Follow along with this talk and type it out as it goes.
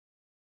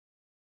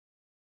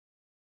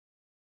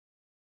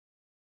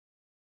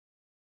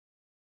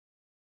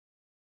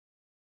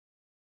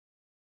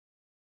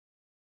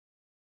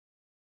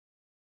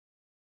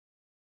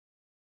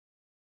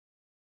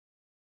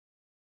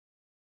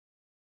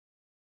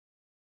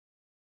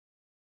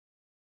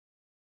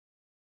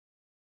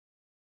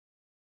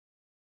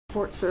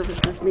Court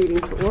Services meeting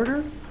to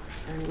order.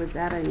 And with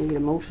that, I need a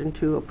motion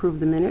to approve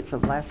the minutes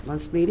of last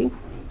month's meeting.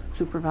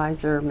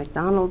 Supervisor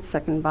McDonald,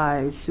 second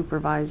by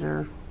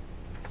Supervisor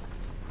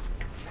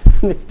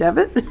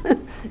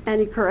McDevitt.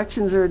 Any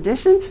corrections or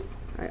additions?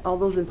 All right, all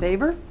those in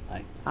favor?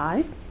 Aye.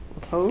 Aye.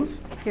 Opposed?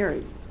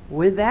 Carried.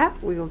 With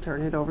that, we will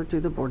turn it over to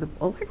the Board of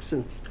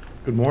Elections.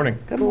 Good morning.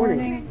 Good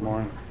morning. Good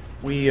morning.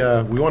 We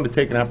wanted to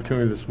take an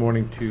opportunity this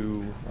morning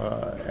to,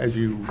 as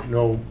you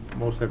know,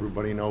 most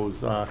everybody knows,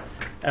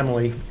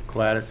 Emily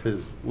Gladys has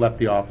left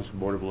the office of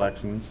Board of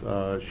Elections.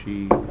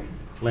 She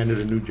landed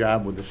a new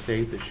job with the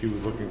state that she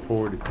was looking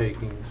forward to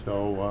taking,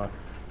 so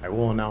I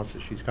will announce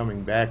that she's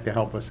coming back to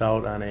help us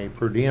out on a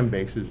per diem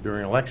basis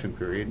during election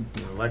period,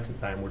 election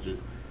time, which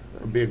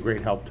would be a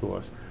great help to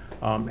us.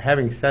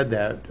 Having said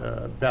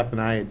that, Beth and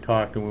I had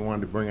talked, and we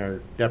wanted to bring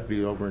our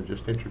deputy over and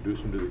just introduce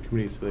him to the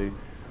community.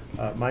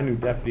 So my new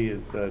deputy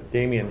is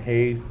Damian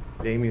Hayes.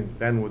 Damian's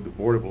been with the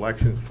Board of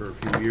Elections for a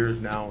few years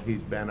now.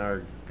 He's been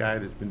our guy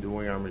that's been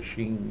doing our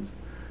machines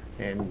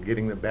and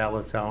getting the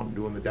ballots out and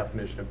doing the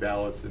definition of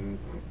ballots. And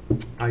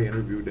I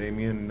interviewed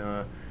Damian.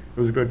 It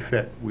was a good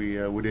fit. We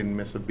didn't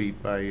miss a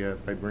beat by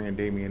bringing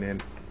Damian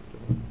in.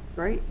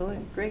 Great.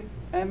 Great.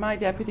 And my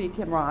deputy,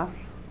 Kim Ross,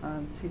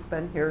 she's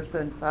been here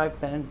since I've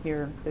been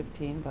here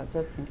 15, but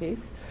just in case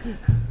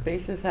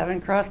faces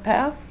haven't crossed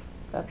paths,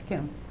 that's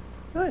Kim.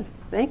 Good.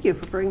 Thank you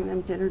for bringing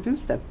them to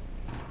introduce them.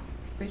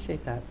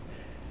 Appreciate that.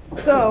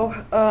 So,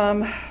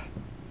 a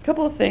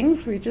couple of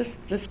things. We just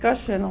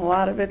discussion, a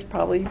lot of it's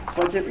probably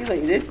budget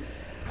related.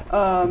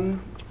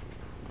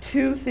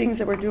 Two things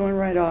that we're doing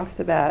right off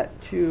the bat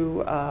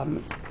to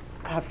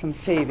have some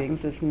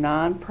savings is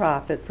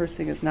nonprofit. First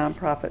thing is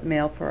nonprofit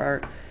mail for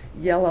our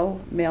yellow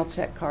mail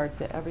check cards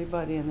that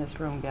everybody in this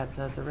room gets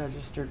as a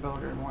registered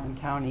voter in Warren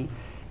County.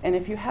 And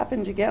if you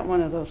happen to get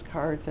one of those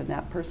cards and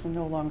that person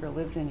no longer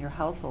lives in your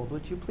household,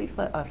 would you please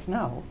let us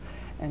know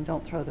and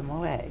don't throw them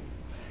away,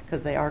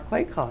 because they are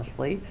quite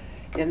costly.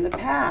 In the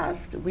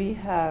past, we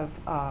have,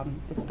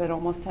 it's been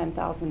almost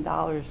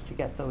 $10,000 to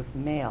get those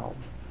mailed.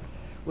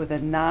 With a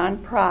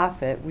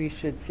nonprofit, we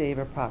should save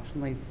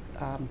approximately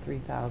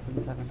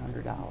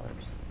 $3,700.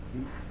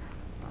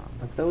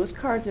 But those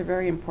cards are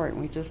very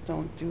important. We just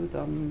don't do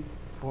them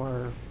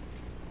for,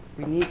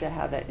 we need to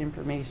have that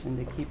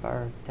information to keep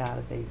our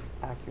database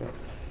accurate.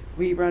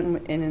 We run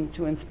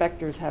into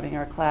inspectors having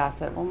our class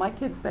that, well, my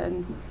kid's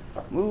been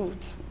moved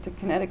to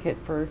Connecticut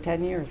for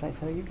 10 years. I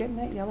said, are you getting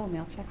that yellow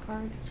mail check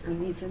card? We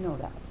need to know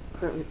that.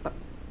 That's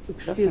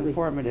Excuse me.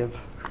 informative.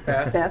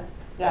 Beth?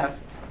 Yes.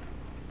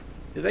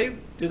 Do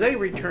they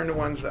return the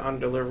ones that are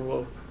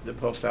undeliverable, the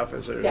post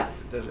office? Or Yes.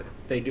 Does it?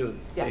 They do.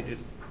 Yes. They do.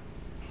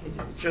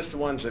 Just the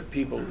ones that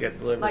people get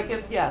delivered. Like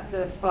if, yes,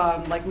 if,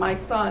 like my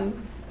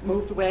son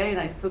moved away and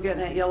I still get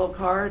that yellow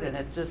card and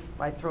it just,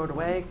 I throw it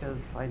away because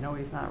I know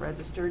he's not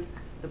registered,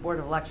 the Board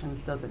of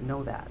Elections doesn't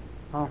know that.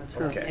 Oh,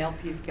 sure. Okay. The mail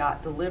piece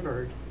got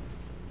delivered.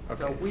 So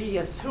Okay. we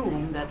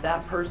assume that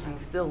that person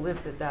still lives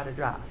at that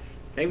address.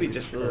 Maybe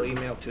just a little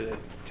email to the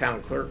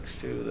town clerks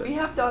to the. We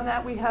have done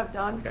that. We have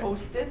done Okay.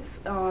 post-its.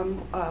 It's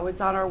on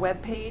our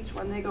webpage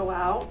when they go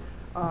out.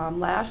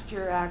 Last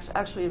year,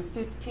 actually in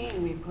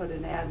 15, we put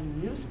an ad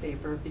in the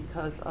newspaper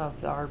because of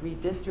our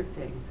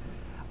redistricting.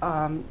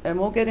 And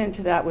we'll get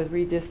into that with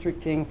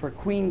redistricting for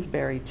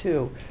Queensbury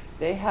too.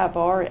 They have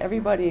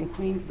everybody in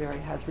Queensbury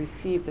has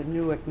received a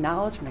new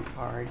acknowledgement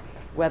card,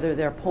 whether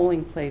their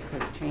polling place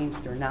has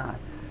changed or not.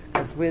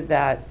 Because with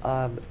that,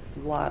 a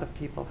lot of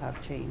people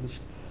have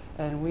changed.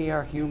 And we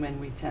are human.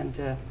 We tend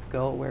to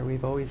go where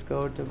we've always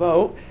go to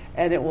vote,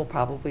 and it will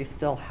probably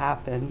still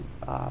happen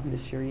this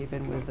year,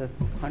 even with the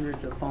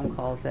hundreds of phone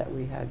calls that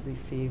we had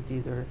received,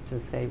 either to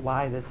say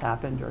why this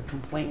happened or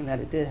complain that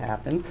it did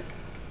happen.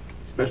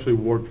 Especially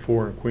Ward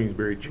 4 in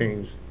Queensbury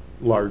changed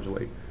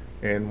largely.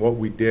 And what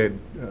we did,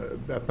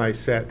 Beth and I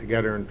sat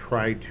together and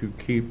tried to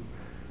keep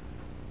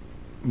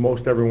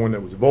most everyone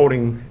that was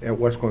voting at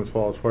West Glens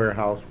Falls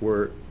Firehouse,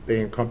 where they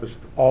encompassed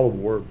all of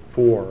Ward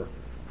 4.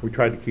 We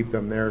tried to keep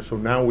them there. So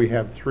now we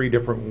have 3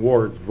 different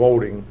wards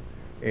voting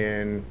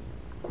in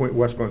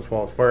West Glens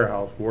Falls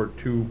Firehouse, Ward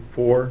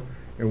 2-4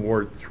 and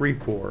Ward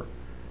 3-4.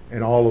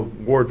 And all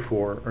of Ward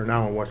 4 are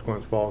now in West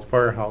Glens Falls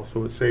Firehouse.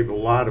 So it saved a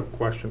lot of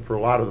question for a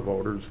lot of the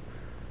voters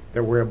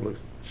that were able to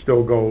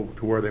still go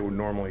to where they would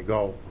normally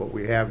go. But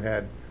we have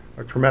had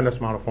a tremendous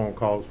amount of phone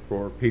calls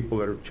for people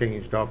that have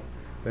changed up,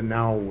 that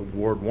now with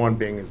Ward 1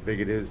 being as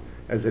big as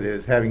it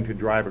is, having to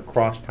drive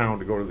across town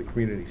to go to the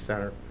community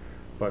center.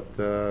 But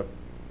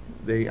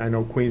I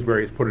know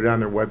Queensbury has put it on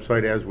their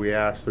website as we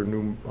asked, their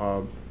new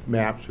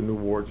maps and new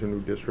wards and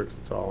new districts,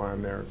 it's all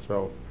on there.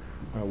 So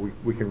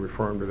we can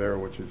refer them to there,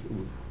 which is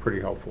pretty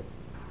helpful.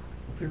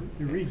 The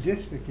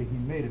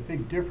redistricting made a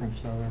big difference,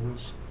 though. There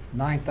was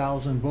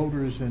 9,000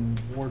 voters in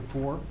Ward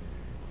 4,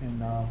 and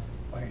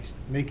by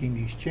making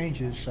these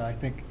changes, I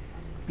think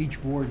each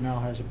ward now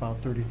has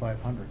about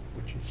 3,500,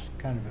 which is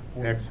kind of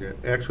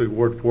important. Actually,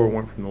 Ward 4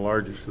 went from the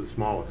largest to the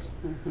smallest.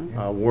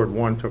 Mm-hmm. Ward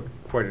 1 took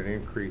quite an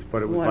increase,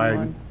 but it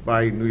was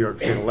by New York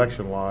State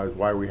election law is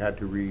why we had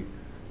to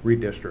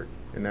redistrict.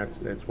 And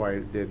that's why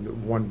it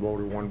did one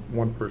voter,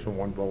 one person,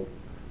 one vote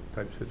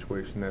type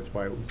situation. That's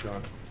why it was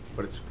done.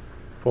 But it's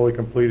fully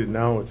completed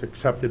now. It's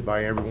accepted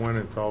by everyone.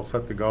 It's all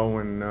set to go,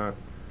 and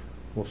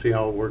we'll see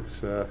how it works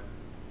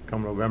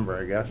come November,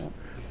 I guess.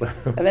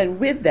 And then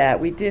with that,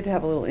 we did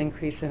have a little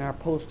increase in our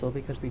postal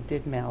because we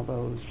did mail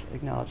those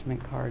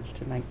acknowledgement cards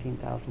to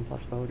 19,000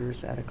 plus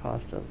voters at a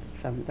cost of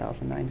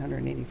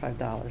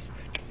 $7,985.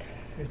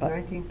 Is But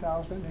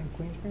 19,000 in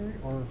Queensbury,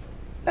 or?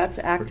 that's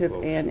active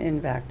close. and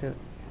inactive,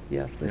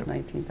 yes, with Yep,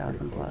 19,000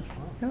 pretty plus.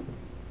 close.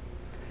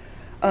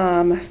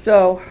 Yep.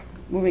 So,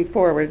 moving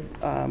forward,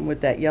 with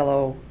that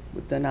yellow,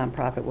 with the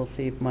nonprofit, we'll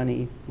save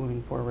money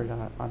moving forward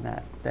on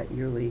that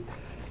yearly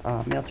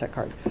mail check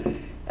card.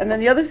 And then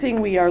the other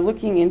thing we are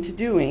looking into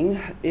doing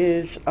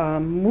is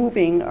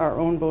moving our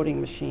own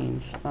voting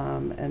machines.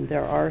 And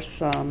there are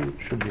some,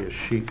 Should be a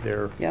sheet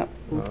there. Yep.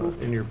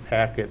 Mhm. In your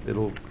packet.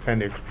 It'll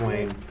kind of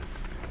explain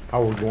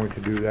how we're going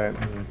to do that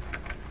and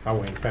how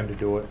we intend to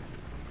do it.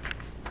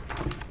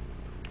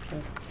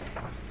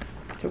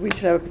 so we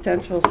should have a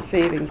potential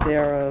savings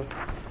there of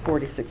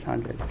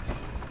 $4,600.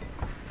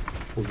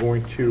 We're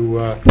going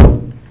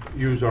to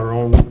use our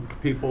own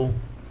people.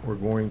 We're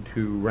going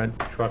to rent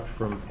trucks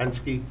from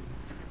Penske.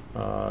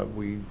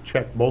 We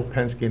checked both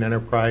Penske and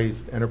Enterprise.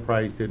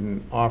 Enterprise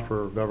didn't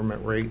offer a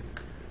government rate.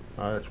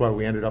 That's why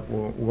we ended up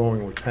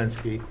going with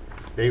Penske.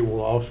 They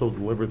will also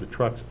deliver the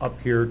trucks up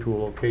here to a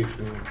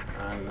location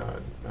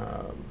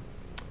on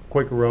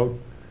Quaker Road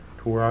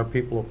to where our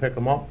people will pick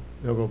them up.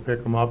 They'll go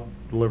pick them up,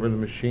 deliver the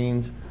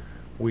machines.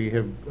 We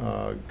have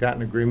got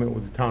an agreement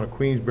with the town of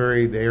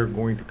Queensbury. They are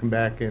going to come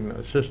back and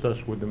assist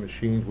us with the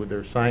machines with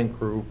their sign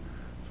crew.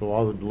 So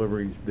all the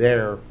deliveries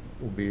there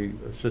will be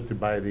assisted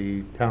by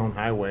the town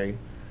highway,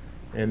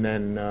 and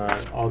then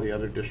all the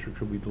other districts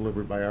will be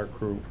delivered by our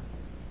crew.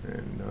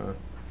 And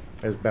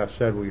as Beth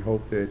said, we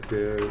hope that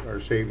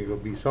our savings will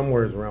be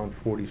somewhere around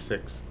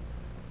 $4,600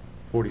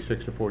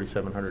 to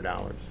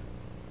 $4,700.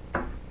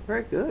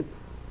 Very good.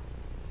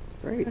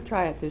 We're Great. going to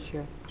try it this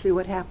year. See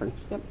what happens.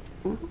 Yep.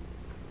 Mhm.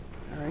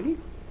 All righty.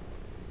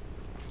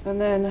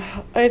 And then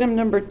item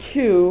number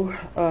 2,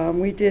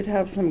 we did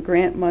have some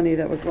grant money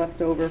that was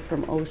left over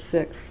from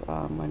 '06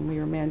 when we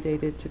were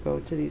mandated to go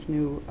to these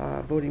new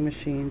voting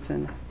machines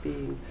and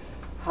being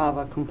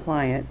HAVA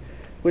compliant,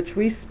 which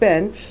we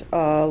spent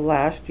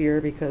last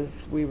year because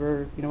we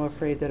were,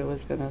 afraid that it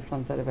was going to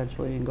sunset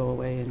eventually and go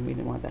away, and we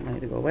didn't want that money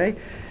to go away.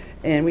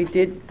 And we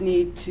did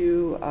need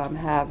to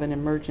have an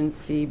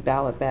emergency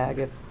ballot bag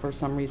if for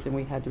some reason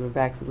we had to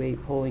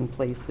evacuate polling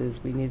places.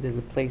 We needed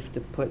a place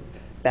to put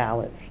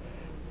ballots.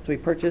 So we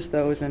purchased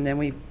those, and then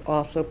we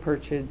also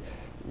purchased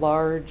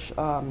large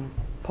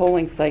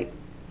polling site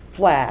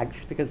flags,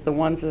 because the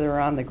ones that are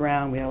on the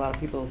ground, we had a lot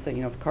of people say,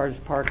 if cars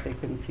parked, they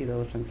couldn't see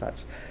those and such.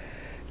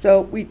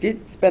 So we did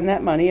spend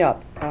that money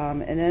up,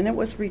 and then it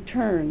was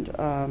returned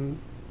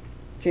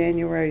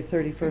January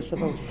 31st of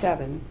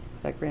 '07,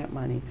 that grant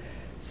money.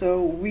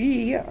 So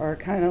we are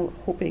kind of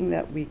hoping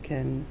that we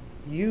can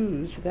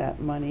use that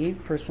money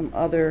for some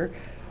other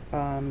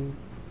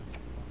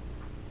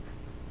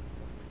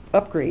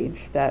upgrades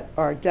that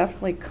are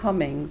definitely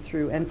coming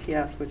through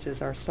NTS, which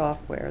is our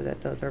software that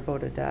does our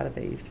voter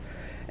database.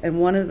 And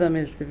one of them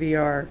is the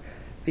VRA,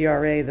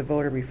 the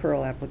Voter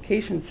Referral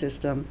Application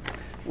System,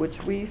 which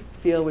we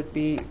feel would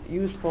be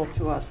useful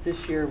to us this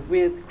year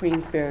with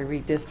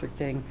Queensbury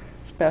redistricting,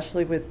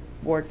 especially with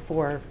Ward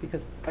 4,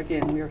 because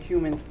again, we're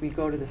humans, we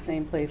go to the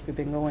same place we've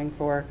been going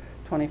for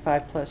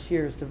 25 plus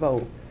years to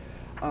vote.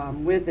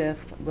 With this,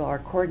 our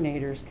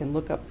coordinators can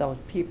look up those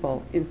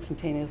people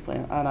instantaneously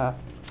on a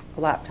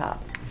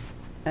laptop.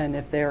 And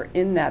if they're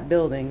in that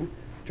building,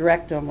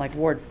 direct them, like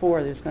Ward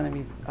 4, there's going to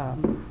be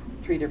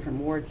 3 different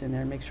wards in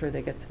there, make sure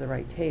they get to the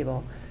right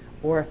table.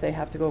 Or if they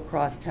have to go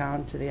across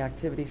town to the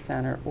activity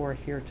center or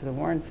here to the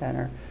Warren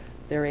Center,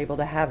 they're able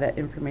to have that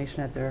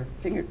information at their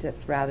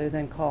fingertips rather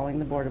than calling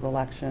the Board of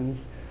Elections,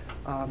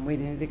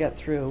 waiting to get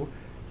through.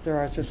 There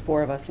are just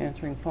 4 of us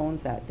answering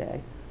phones that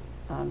day,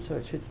 so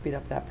it should speed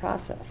up that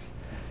process.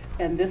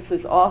 And this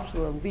is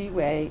also a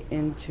leeway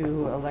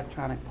into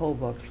electronic poll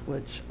books,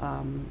 which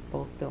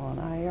both Bill and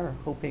I are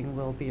hoping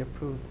will be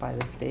approved by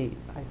the state.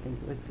 I think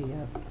it would be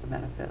a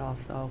benefit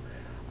also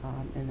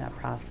in that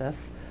process.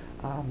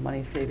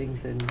 Money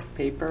savings in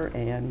paper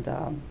and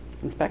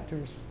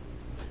inspectors.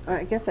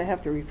 I guess I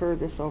have to refer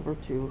this over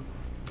to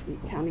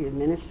the county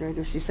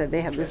administrator. She said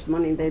they have this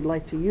money, they'd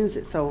like to use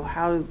it. So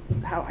how,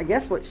 I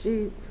guess what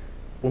she...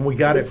 When we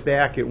got it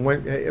back, it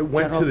went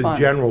General to the fund.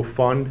 general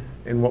fund,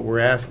 and what we're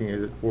asking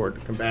is for it to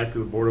come back to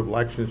the Board of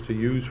Elections to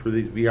use for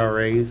these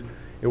VRAs.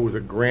 It was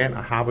a grant,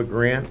 a HAVA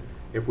grant.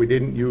 If we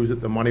didn't use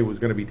it, the money was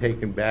going to be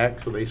taken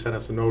back, so they sent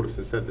us a notice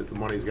and said that the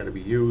money's got to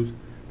be used.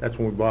 That's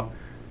when we bought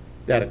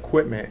that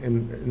equipment,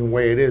 and the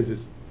way it is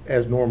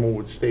as normal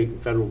with state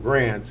and federal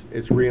grants,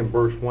 it's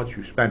reimbursed once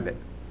you spend it.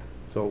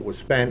 So it was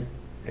spent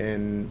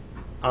and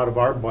out of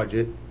our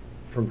budget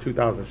from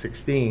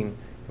 2016,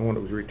 and when it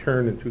was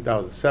returned in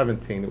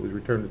 2017, it was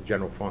returned to the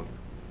general fund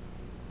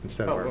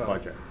instead of Oh, our well.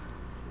 budget.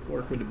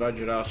 Work with the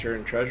budget officer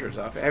and treasurer's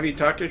office. Have you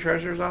talked to the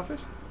treasurer's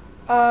office?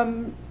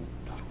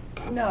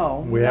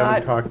 No, We haven't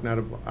not talked, not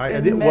about, I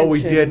been did, what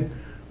we did,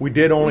 mentioned. we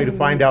did only to We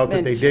find out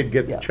that they did mentioned,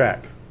 get the yeah.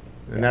 check.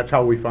 And that's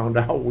how we found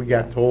out. We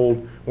got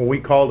told, when we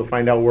called to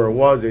find out where it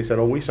was, they said,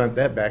 oh, we sent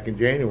that back in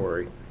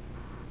January.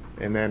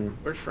 And then,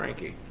 Where's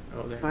Frankie?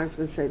 Oh, I there. was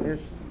gonna say there's,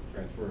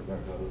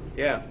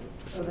 Yeah,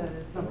 So that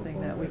is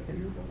something that we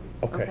can,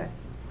 okay.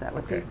 that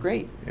would be Okay.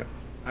 great. Yep.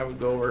 I would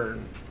go over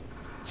and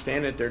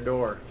stand at their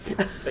door,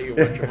 say you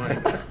want your money.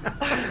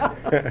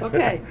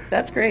 okay,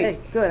 that's Hey,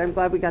 great. good, I'm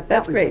glad we got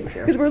that That's one great, taken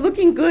care of. because we're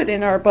looking good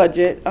in our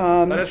budget.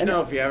 Let us and-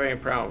 know if you have any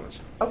problems.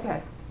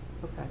 Okay,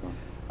 okay.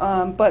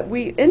 But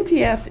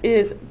NTS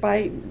is,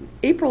 by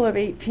April of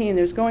 18,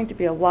 there's going to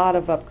be a lot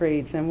of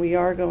upgrades, and we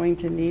are going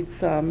to need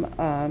some,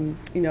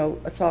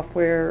 a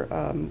software,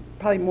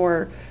 probably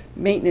more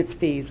maintenance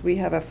fees. We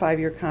have a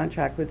 5-year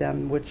contract with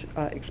them, which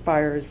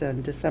expires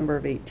in December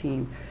of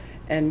 18.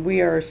 And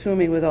we are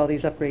assuming with all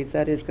these upgrades,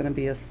 that is going to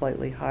be a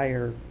slightly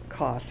higher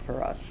cost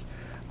for us,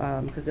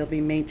 because they'll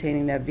be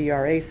maintaining that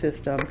VRA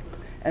system.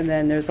 And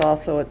then there's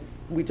also,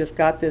 we just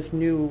got this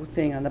new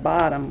thing on the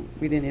bottom.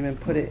 We didn't even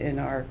put it in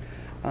our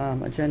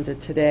agenda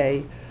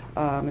today.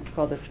 It's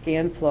called the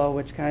ScanFlow,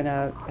 which kind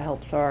of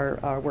helps our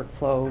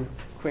workflow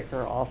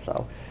quicker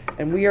also.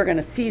 And we are going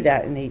to see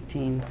that in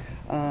 18.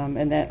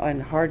 And that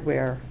on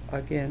hardware,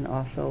 again,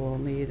 also we'll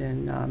need,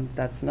 and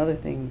that's another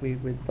thing we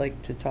would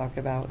like to talk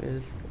about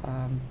is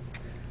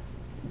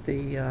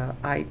the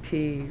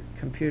IT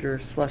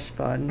computer slush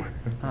fund.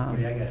 All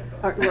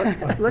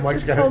right, let's Mike's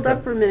just got hold it.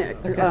 up for a minute.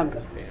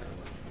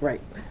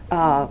 Right.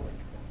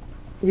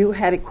 You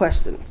had a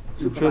question,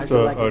 Just Supervisor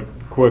a Leggett.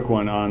 quick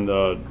one on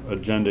the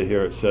agenda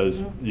here. It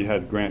says you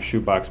had grant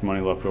shoebox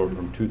money left over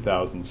from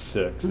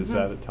 2006. Is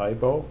that a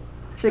typo?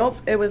 Nope,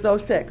 it was 06,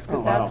 Oh, because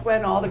wow. that's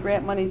when all the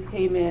grant monies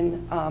came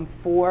in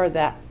for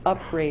that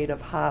upgrade of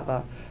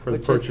HAVA. For the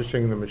which is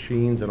purchasing the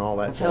machines and all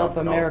that stuff. Help it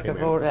all America came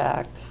in. Vote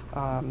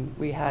Act.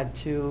 We had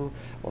to,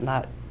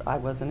 I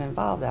wasn't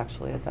involved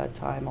actually at that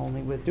time,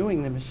 only with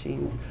doing the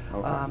machines.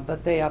 Okay.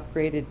 But they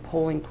upgraded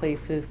polling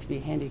places to be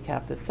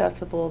handicapped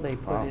accessible. They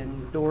put Wow.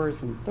 in doors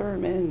in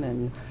Thurman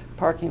and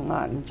parking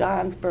lot in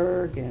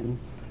Johnsburg, and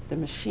the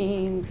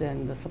machines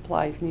and the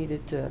supplies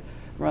needed to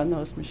run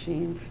those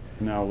machines.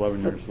 Now,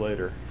 11 years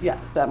later. Yes,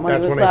 that money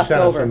That's was when they left sent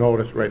us over. a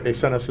notice, right? They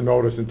sent us a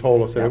notice and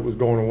told us that Yep. it was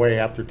going away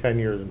after 10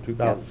 years in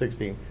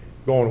 2016.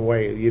 Going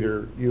away,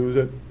 either use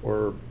it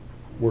or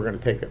we're going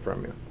to take it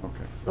from you.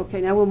 Okay.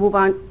 Okay, now we'll move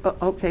on.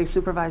 Okay,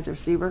 Supervisor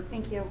Seaver.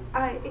 Thank you.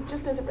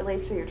 Just as it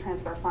relates to your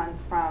transfer funds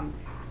from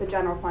the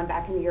general fund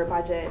back into your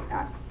budget,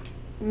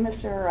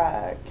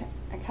 Mr.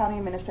 County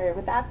Administrator,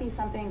 would that be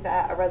something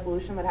that a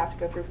resolution would have to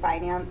go through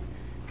finance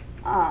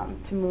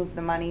to move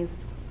the monies?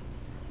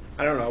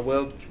 I don't know,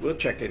 we'll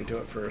check into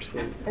it first.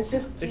 It's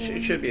just,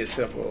 It should be a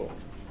simple,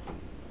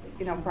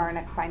 for our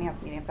next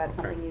finance meeting, if that's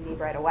something you need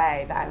right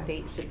away, that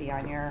date should be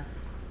on your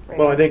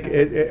Well, I think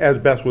radar. as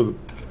best with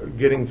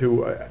getting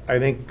to, I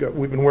think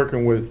we've been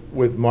working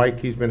with Mike.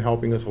 He's been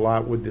helping us a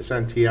lot with this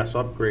NTS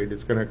upgrade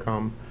that's going to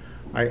come.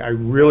 I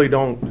really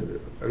don't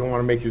want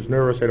to make you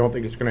nervous. I don't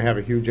think it's going to have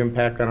a huge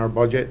impact on our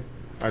budget.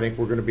 I think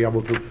we're going to be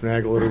able to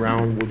finagle it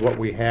around with what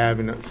we have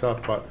and that stuff,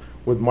 but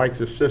with Mike's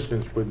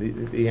assistance with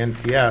the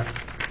NTS,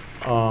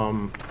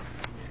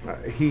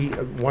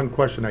 one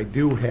question I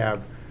do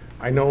have,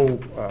 I know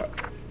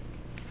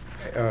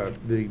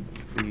the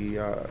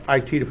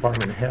IT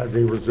department has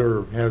a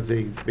reserve,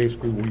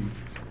 basically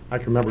I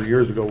can remember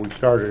years ago we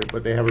started it,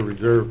 but they have a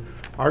reserve.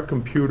 Our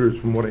computers,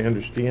 from what I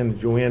understand,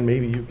 Joanne,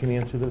 maybe you can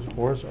answer this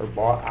for us, are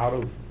bought out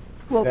of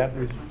Well-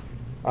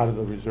 out of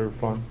the reserve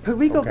fund? Could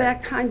we go Okay.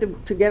 back kind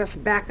of to get us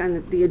back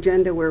on the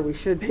agenda where we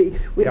should be?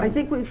 Yeah. I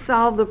think we've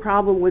solved the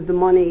problem with the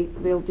money.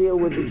 They'll deal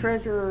with the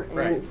treasurer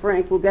Right. and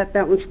Frank. We'll get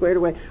that one squared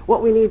away.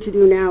 What we need to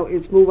do now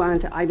is move on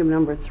to item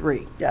number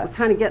 3. Yes. We're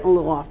kind of getting a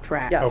little off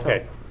track. Yeah.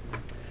 Okay.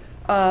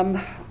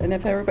 And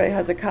if everybody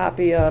has a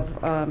copy of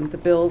the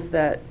bills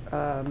that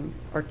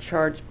are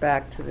charged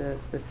back to the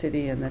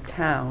city and the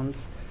towns,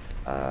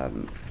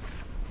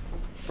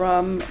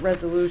 from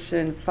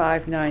Resolution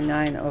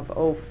 599 of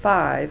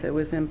 '05, it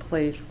was in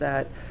place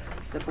that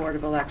the Board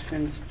of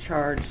Elections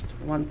charged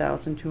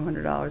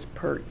 $1,200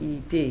 per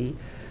ED,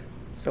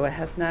 so it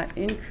has not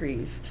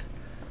increased.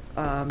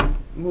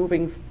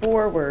 Moving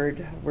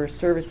forward, we're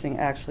servicing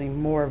actually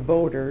more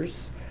voters,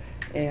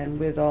 and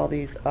with all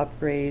these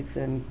upgrades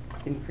and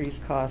increased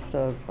costs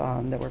of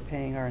that we're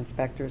paying our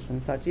inspectors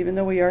and such, even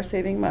though we are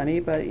saving money,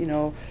 but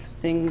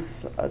things,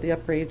 the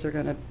upgrades are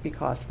going to be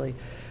costly.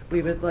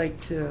 We would like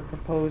to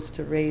propose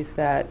to raise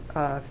that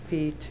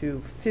fee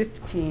to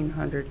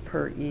 $1,500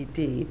 per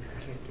ED,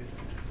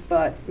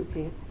 but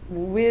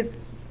with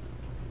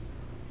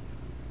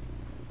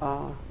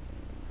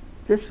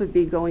This would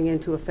be going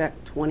into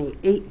effect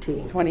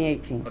 2018.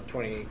 2018. of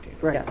 2018.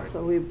 Right, Yeah.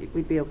 so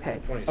we'd be okay.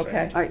 27.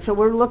 Okay. All right, so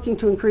we're looking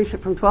to increase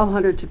it from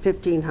 $1,200 to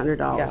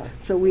 $1,500. Yeah.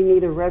 So we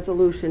need a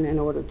resolution in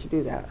order to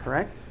do that,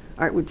 correct?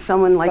 All right, would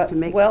someone like to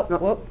make... Well,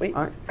 wait.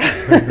 All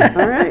right.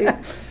 All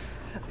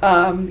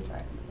right.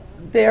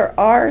 There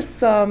are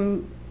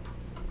some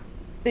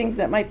things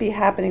that might be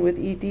happening with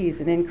EDs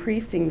and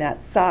increasing that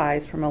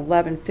size from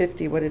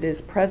 1150, what it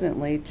is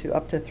presently, to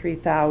up to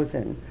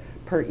 3,000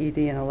 per ED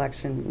in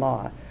election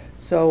law.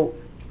 So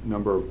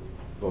Number of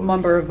voters.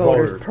 number of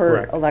voters Voters, per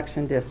correct.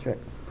 election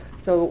district.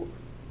 So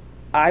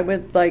I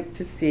would like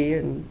to see,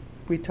 and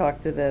we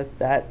talked to this,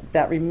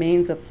 that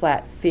remains a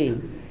flat fee.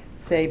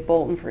 Say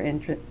Bolton, for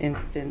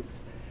instance,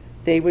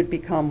 they would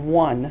become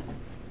 1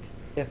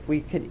 if we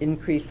could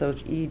increase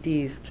those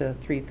EDs to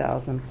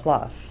 3,000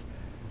 plus.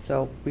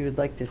 So we would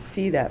like to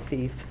see that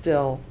fee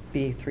still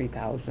be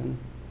 3,000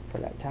 for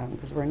that town,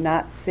 because we're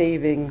not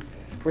saving,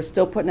 we're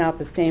still putting out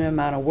the same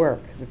amount of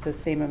work. It's the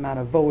same amount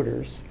of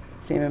voters,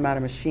 same amount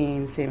of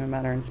machines, same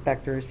amount of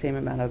inspectors, same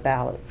amount of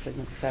ballots, and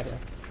et cetera.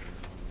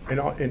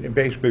 And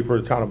basically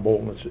for the town of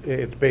Bolton,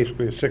 it's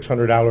basically a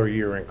 $600 a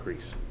year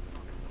increase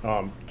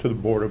to the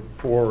board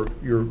for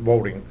your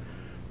voting.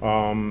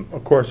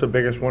 Of course, the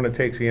biggest one that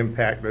takes the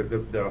impact,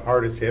 the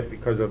hardest hit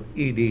because of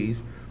EDs,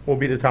 will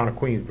be the town of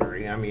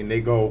Queensbury. I mean, they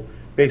go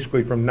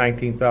basically from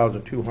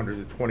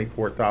 19,200 to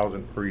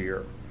 24,000 per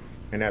year.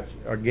 And that's,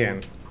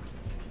 again,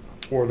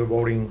 for the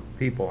voting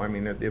people. I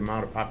mean, the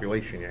amount of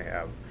population you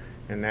have.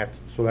 And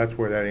so that's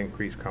where that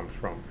increase comes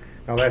from.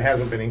 Now, that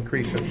hasn't been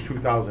increased since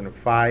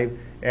 2005.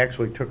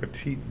 Actually took a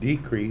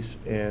decrease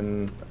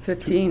in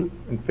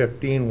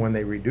 15 when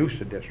they reduced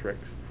the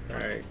districts.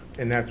 Right.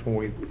 And that's when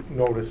we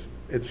noticed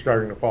it's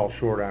starting to fall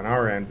short on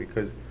our end,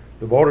 because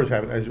the voters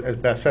haven't, as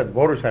Beth said, the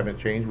voters haven't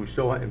changed. We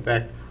still, in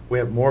fact, we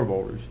have more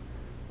voters.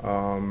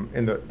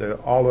 And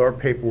all our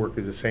paperwork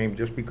is the same.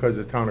 Just because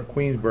the town of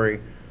Queensbury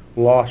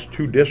lost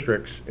 2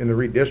 districts in the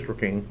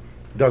redistricting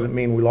doesn't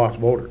mean we lost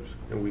voters,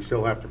 and we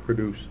still have to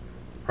produce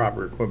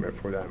proper equipment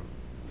for them.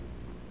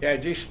 Yeah,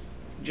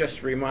 just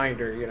a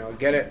reminder,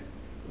 get it,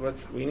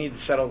 we need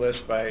to settle this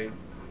by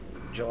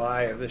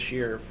July of this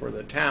year for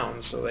the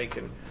towns, so they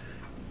can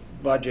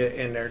budget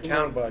in their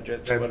town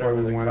budgets, That's why whatever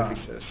we the wanna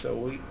cost is.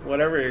 So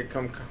whatever you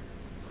come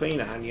clean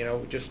on,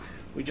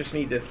 we just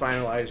need to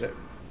finalize it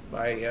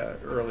by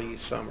early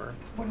summer.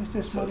 What is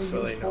this money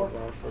So they used know for?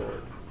 going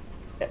forward.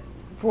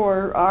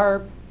 For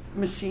our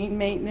machine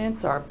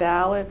maintenance, our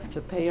ballots,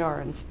 to pay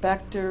our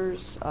inspectors,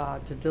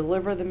 to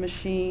deliver the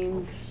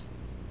machines.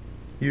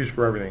 Used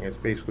for everything. It's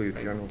basically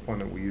the general fund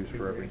that we use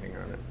for everything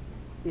on it.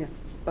 Yes,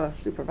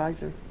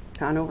 Supervisor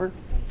Conover?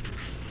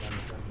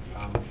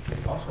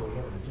 Also, we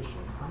have an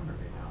additional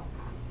primary now,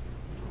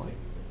 20,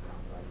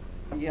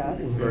 right? Yeah.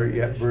 Very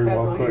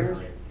well Several put. years.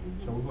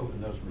 So we're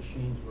moving those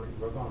machines,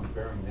 we're going to be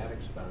bearing that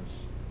expense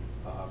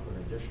for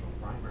an additional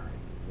primary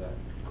that,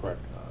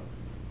 Correct.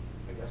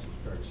 I guess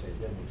it's fair to say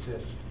didn't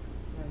exist.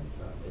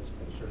 It's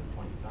at a certain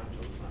point in time, so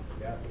let's not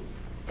forget,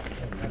 we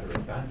have another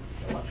event,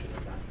 election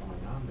event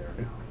going on there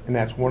now. And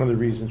that's one of the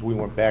reasons we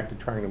went back to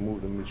trying to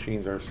move the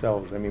machines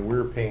ourselves. I mean, we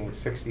were paying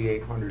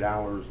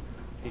 $6,800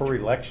 per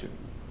election,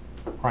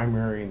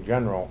 primary in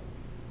general.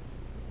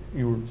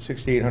 You were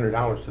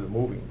 $6,800 to the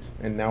movings,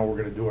 and now we're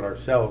going to do it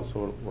ourselves,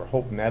 so we're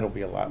hoping that'll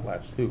be a lot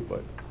less too.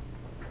 But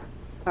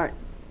All right,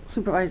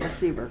 Supervisor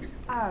Seaver?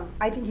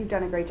 I think you've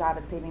done a great job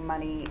at saving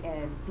money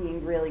and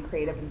being really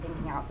creative and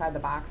thinking outside the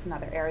box in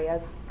other areas.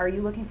 Are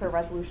you looking for a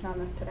resolution on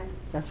this today?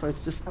 That's what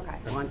it's just Okay.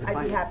 wanted to I'd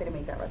find be out. happy to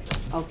make that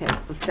resolution. Okay,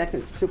 the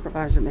second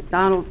Supervisor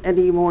McDonald.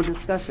 Any more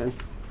discussion?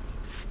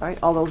 All right,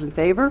 all those in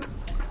favor?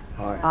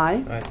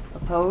 Aye. Aye.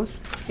 Opposed?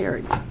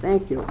 Carried.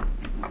 Thank you.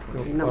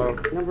 Okay,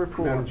 number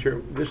 4. Madam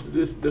Chair,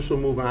 this will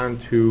move on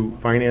to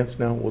finance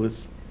now.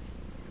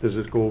 Does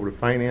this go over to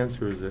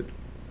finance, or is it,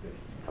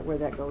 Where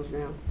that goes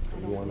now?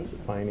 you want us to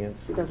finance?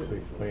 She doesn't. So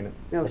explain it.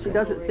 No, she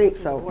doesn't think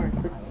so.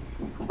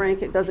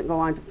 Frank, it doesn't go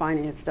on to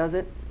finance, does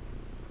it?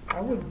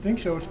 I wouldn't think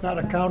so. It's not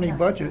a county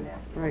budget.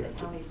 Right.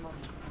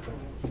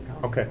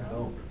 Okay.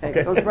 Okay,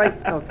 it goes right,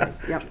 okay,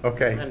 yep.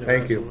 Okay,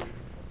 thank you.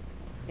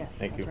 Yes,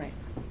 Thank you. that's right.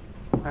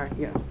 All right,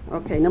 yeah.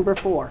 Okay, number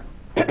 4.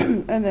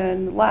 And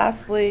then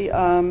lastly,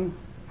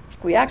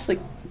 we actually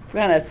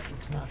kind of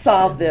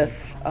solved this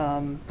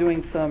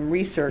doing some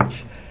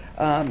research.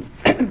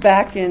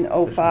 Back in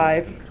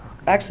 '05,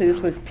 actually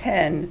this was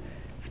 10,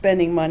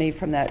 spending money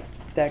from that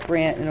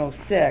grant in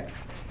 '06,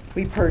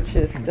 we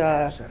purchased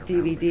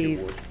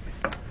DVDs,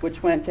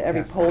 which went to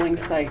every polling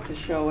site to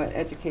show an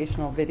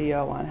educational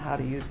video on how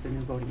to use the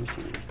new voting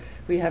machines.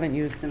 We haven't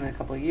used them in a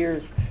couple of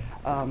years.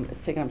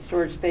 It's taking up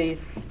storage space.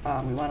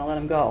 We want to let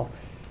them go.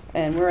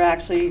 And we're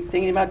actually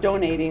thinking about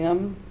donating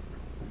them.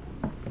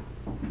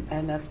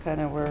 And that's kind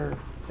of where,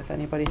 if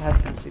anybody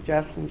has some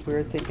suggestions, we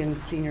were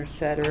thinking senior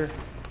center,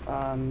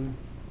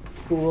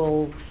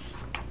 schools.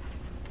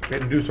 We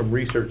had to do some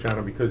research on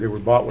it because they were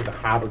bought with the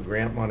HAVA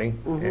grant money,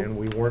 Mhm. and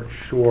we weren't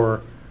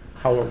sure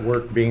how it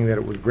worked, being that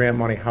it was grant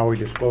money, how we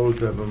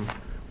disposed of them.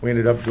 We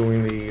ended up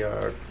doing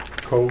the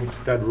code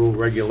federal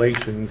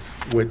regulations,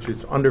 which is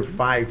under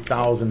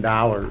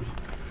 $5,000.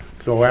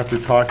 So after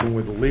talking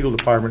with the legal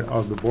department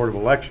of the Board of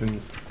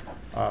Elections,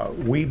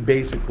 we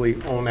basically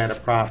own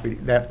that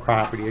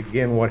property.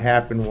 Again, what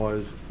happened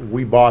was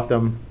we bought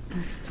them,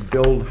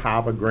 billed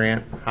HAVA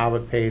grant,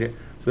 HAVA paid it.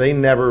 So they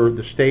never,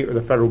 the state or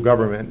the federal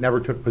government never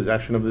took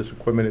possession of this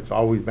equipment. It's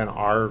always been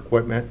our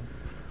equipment.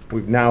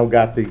 We've now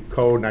got the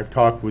code, and I've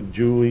talked with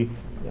Julie.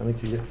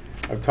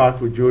 I've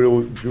talked with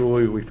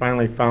Julie. We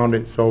finally found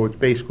it, so it's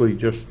basically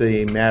just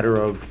a matter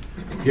of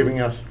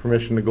giving us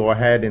permission to go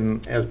ahead.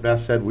 And as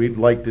Beth said, we'd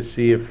like to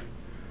see if,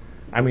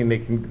 I mean,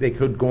 they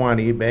could go on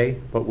eBay,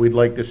 but we'd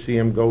like to see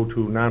them go to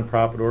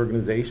nonprofit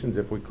organizations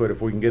if we could. If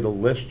we can get a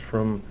list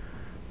from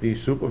the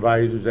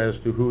supervisors as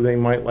to who they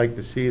might like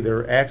to see.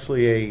 They're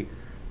actually a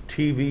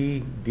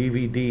TV,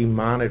 DVD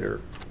monitor.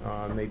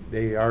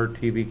 They are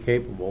TV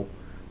capable,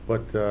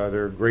 but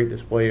they're a great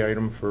display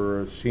item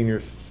for a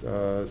senior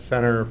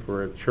center,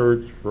 for a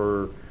church,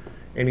 for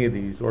any of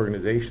these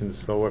organizations.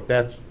 So if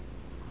that's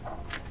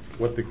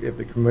if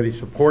the committee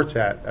supports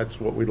that, that's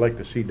what we'd like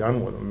to see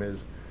done with them, is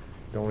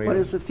donate. What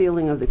is the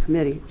feeling of the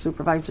committee?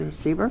 Supervisor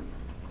Seaver?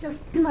 Just,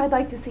 I'd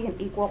like to see an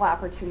equal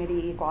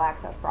opportunity, equal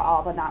access for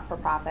all the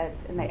not-for-profits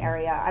in the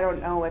area. I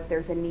don't know if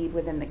there's a need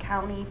within the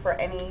county for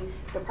any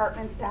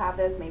departments to have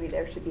this. Maybe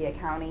there should be a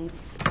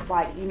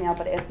county-wide email,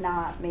 but if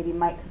not, maybe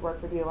Mike could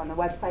work with you on the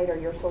website or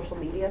your social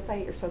media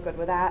site. You're so good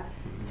with that,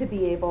 to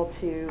be able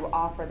to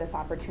offer this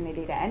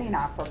opportunity to any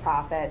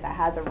not-for-profit that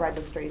has a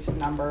registration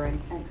number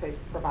and could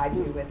provide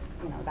you with,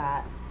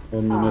 that.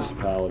 And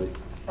municipality.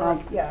 Or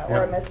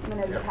a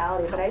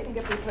municipality. But I think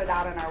if we put it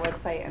out on our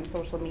website and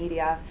social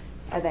media,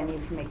 and then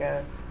you can make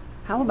a...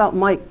 How about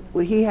Mike?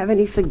 Would he have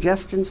any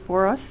suggestions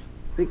for us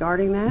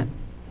regarding that?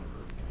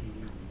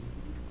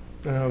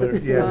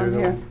 There's Yeah.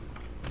 no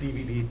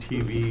DVD,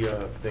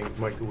 TV things,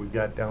 Mike, that we've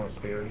got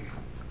downstairs.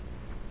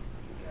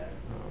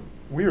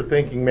 We were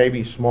thinking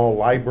maybe small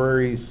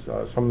libraries.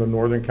 Some of the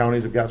northern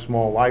counties have got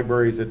small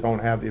libraries that don't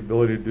have the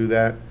ability to do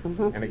that.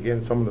 Mhm. And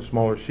again, some of the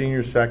smaller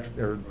senior places,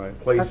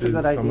 That's a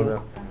good some of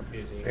idea.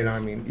 and I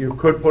mean, you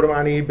could put them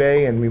on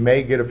eBay and we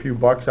may get a few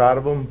bucks out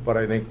of them, but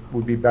I think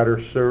we'd be better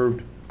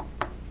served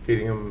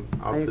getting them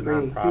out I to agree.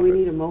 nonprofits. Do we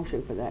need a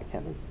motion for that,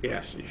 Kevin?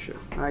 Yes, you should.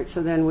 All right,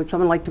 so then would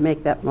someone like to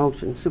make that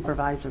motion?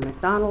 Supervisor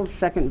McDonald,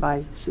 second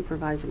by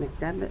Supervisor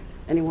McDevitt.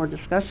 Any more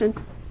discussion?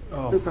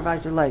 Oh.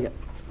 Supervisor Leggett.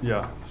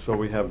 Yeah, so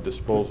we have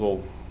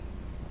disposal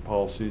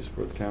policies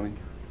for the county?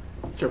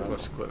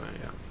 Surplus equipment,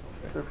 yeah.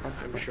 Surplus.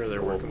 I'm sure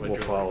they're working with We'll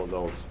Julie. follow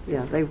those.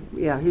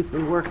 Yeah, he's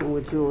been working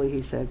with Julie,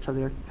 he said, so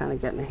they're kind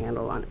of getting a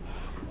handle on it.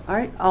 All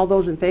right, all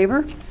those in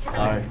favor?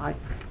 Aye.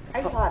 I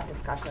still have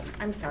discussion.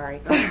 I'm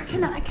sorry.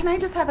 Can I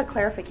just have a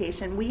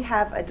clarification? We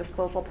have a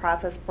disposal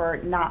process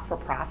for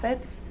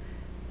not-for-profits.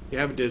 You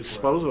have a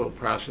disposal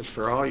process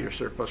for all your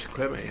surplus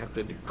equipment. You have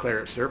to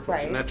declare it surplus,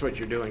 Right. and that's what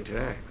you're doing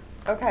today.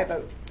 Okay,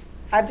 but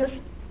I've just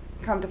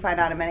come to find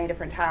out in many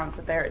different towns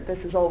that this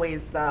is always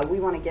we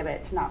want to give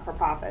it to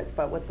not-for-profits,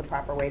 but what's the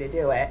proper way to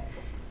do it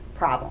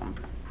problem.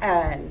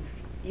 And,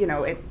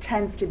 it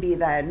tends to be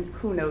then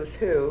who knows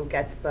who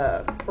gets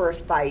the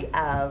first bite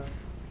of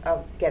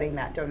getting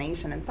that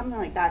donation, and something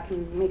like that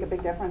can make a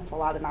big difference to a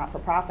lot of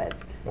not-for-profits.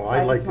 Well, I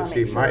I'd like just to wanna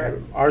see make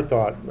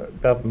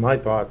sure- my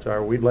thoughts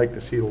are, we'd like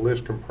to see the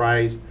list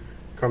comprised,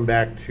 come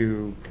back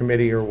to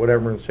committee or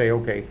whatever and say,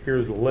 okay,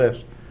 here's the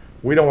list.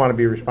 We don't want to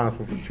be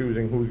responsible for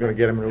choosing who's going to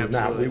get them and who's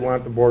not. Absolutely. We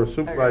want the board of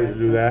supervisors to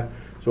do that.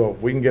 So if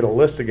we can get a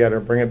list together,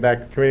 bring it back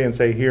to committee and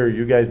say, here,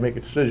 you guys make a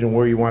decision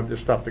where you want this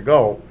stuff to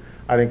go,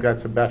 I think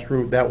that's the best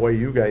route. That way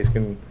you guys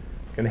can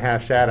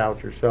hash that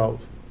out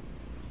yourselves.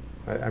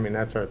 I mean,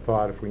 that's our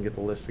thought, if we can get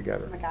the list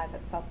together. I'm a guy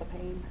that felt the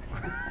pain.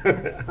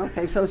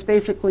 Okay, so it's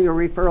basically a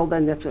referral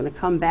then that's going to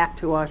come back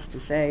to us to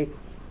say,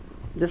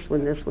 this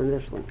one, this one,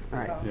 this one. All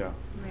right. Yeah.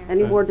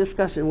 Any more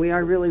discussion? We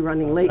are really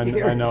running late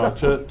here. I know,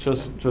 so-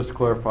 just to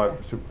clarify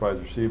for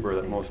Supervisor Seaver,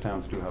 that most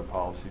towns do have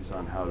policies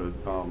on how to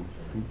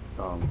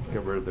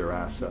get rid of their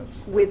assets.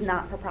 With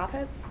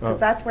not-for-profits? Oh. Because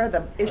that's where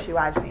the issue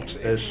I've seen.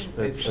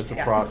 It's a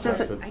Yeah. process,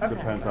 Does it it-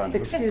 depends on...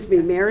 Excuse me,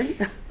 Mary?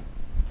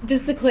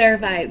 Just to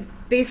clarify,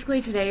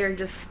 basically today you're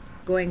just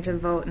going to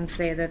vote and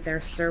say that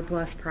they're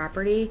surplus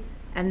property,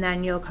 and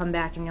then you'll come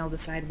back and you'll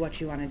decide what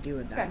you want to do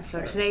with them.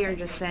 Okay. So today you're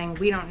just saying,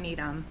 we don't need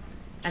them,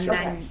 and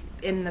Okay. then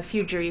in the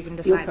future you can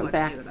You'll decide come what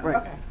back, to do with them.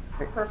 right.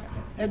 Okay, perfect.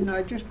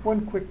 And just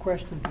one quick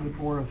question to the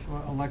Board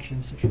of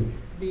Elections.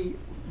 The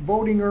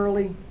voting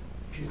early,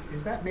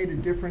 has that made a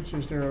difference?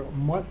 Is there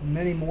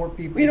many more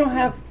people? We don't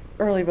have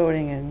early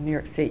voting in New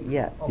York State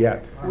yet. Okay,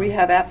 Yet. all We right.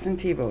 have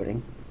absentee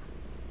voting.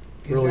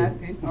 Is Early- that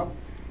up?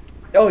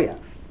 Oh, yes.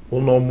 We'll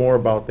know more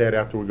about that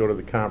after we go to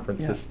the conference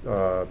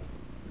Yeah.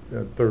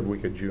 this third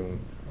week of June.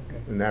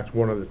 Okay. And that's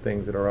one of the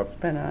things that are up.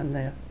 Been on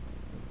the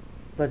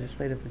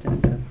legislative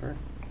agenda for...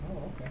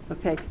 Oh,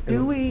 okay. Okay,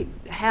 do we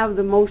have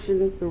the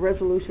motion, the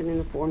resolution in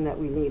the form that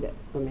we need it,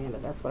 Amanda?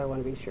 That's what I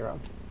want to be sure of.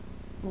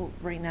 Well,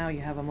 right now you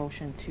have a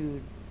motion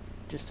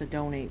just to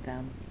donate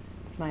them.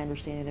 It's my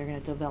understanding they're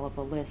going to develop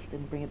a list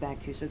and bring it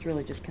back to you, so it's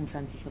really just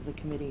consensus of the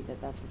committee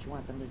that that's what you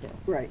want them to do.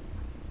 Right.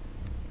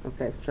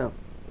 Okay, so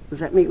does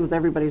that meet with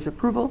everybody's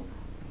approval?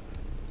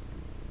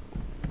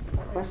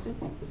 Question?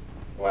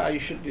 Well, you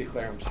should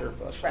declare them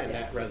surplus in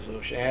that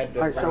resolution. Add the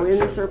All right, so word in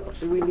the surplus,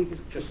 do we need to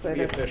just to declare be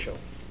that? official.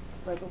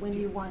 Right, but when do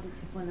you want,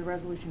 when the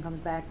resolution comes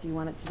back, do you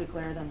want it to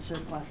declare them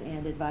surplus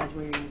and advise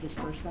where you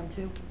disperse them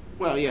to?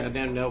 Well, yeah,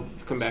 then they'll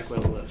come back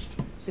with a list.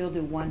 So still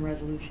do one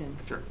resolution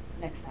Sure.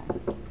 next time.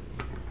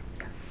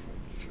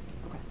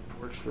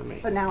 Works for me.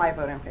 So now I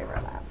vote in favor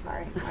of that,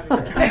 sorry.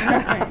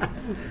 I was-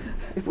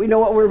 If we know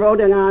what we're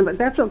voting on, but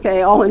that's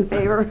okay, all in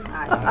favor?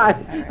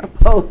 Aye.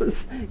 Opposed?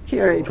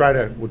 Carried.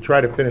 We'll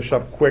try to finish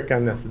up quick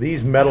on this.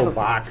 These metal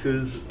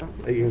boxes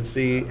that you can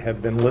see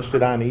have been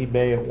listed on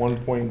eBay at one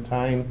point in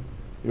time,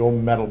 the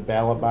old metal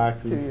ballot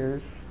boxes. 2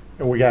 years.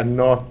 And we got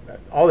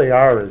all they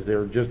are is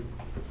they're just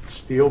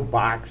steel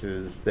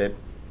boxes that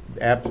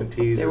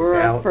absentees They or were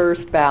our ballot-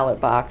 first ballot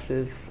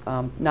boxes,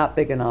 not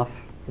big enough.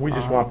 We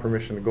just want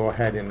permission to go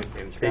ahead and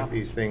take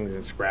these things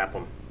and scrap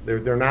them.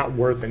 They're not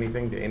worth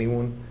anything to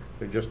anyone.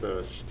 They're just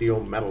a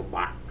steel metal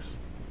box.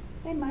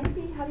 They might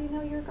be, how do you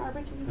know you're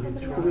garbage and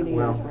somebody Do we need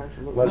Well,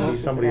 to- let's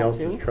see somebody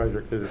else's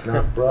treasure because it's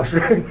not for us.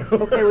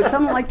 Okay, would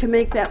someone like to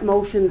make that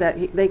motion that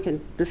they can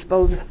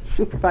dispose of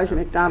Supervisor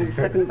McDonald,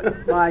 second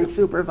by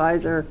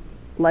Supervisor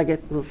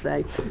Leggett, we'll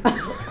say.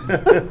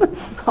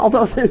 All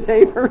those in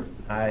favor?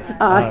 Aye.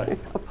 Aye.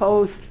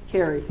 Opposed?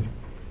 Carried.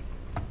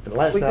 And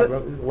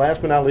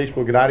last but not least,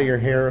 we'll get out of your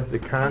hair, the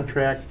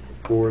contract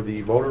for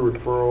the voter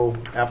referral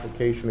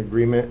application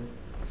agreement.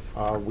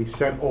 We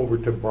sent over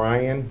to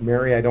Brian.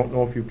 Mary, I don't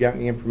know if you've gotten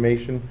the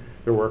information.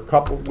 There were a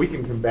couple, we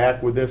can come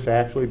back with this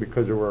actually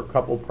because there were a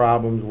couple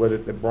problems with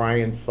it that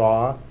Brian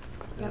saw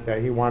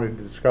that he wanted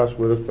to discuss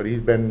with us, but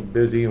he's been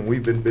busy and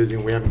we've been busy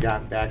and we haven't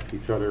gotten back to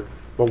each other.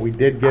 But we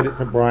did get it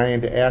to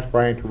Brian, to ask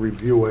Brian to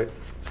review it,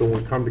 so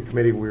when we come to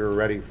committee, we were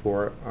ready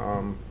for it.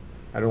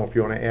 I don't know if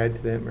you want to add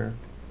to that, Mary?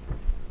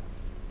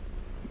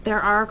 There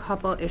are a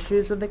couple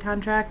issues with the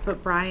contract,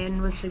 but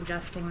Brian was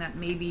suggesting that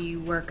maybe you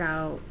work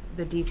out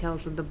the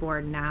details with the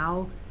board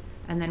now,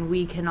 and then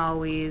we can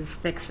always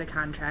fix the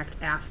contract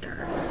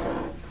after.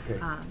 Okay.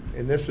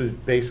 And this is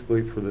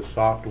basically for the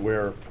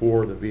software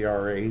for the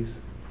VRAs.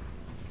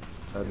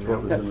 That's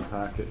what was in the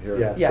packet here.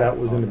 Yes, Yeah. that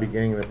was in the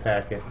beginning of the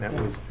packet, and that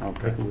was, I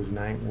Okay. think it was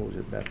what was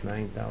it, Beth,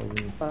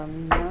 9,000?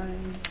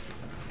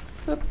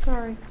 Oops,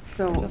 sorry.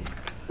 So,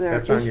 there are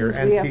That's on your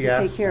issues we have to NTS,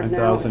 take care of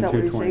now, is that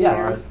what you're saying?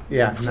 9,225.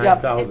 Yeah,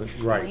 9,000,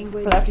 right.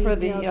 Language So that's for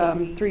details the that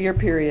we- 3-year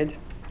period.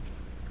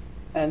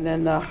 And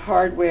then the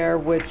hardware,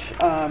 which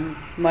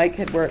Mike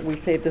had worked, we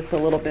saved us a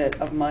little bit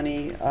of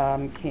money,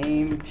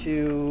 came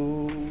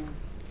to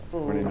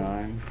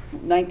 29.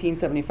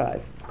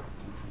 $1975.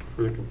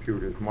 For the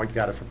computers. Mike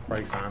got us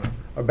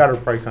a better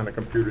price on the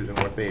computers than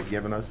what they had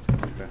given us.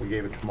 We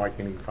gave it to Mike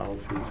and he followed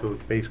through. So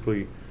it's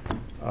basically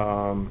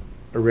a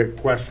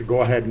request to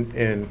go ahead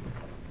and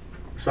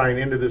sign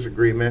into this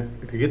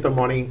agreement, to get the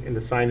money and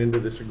to sign into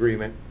this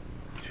agreement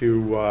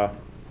to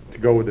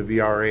go with the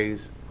VRAs,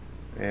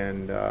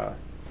 and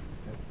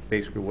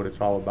basically what it's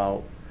all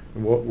about.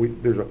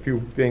 And there's a few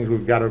things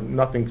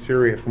nothing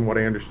serious from what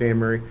I understand,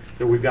 Mary,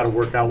 that we've got to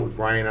work out with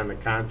Brian on the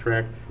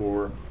contract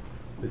for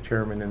the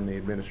chairman and the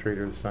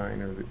administrator to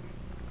sign,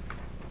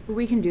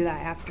 We can do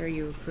that after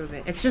you approve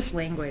it. It's just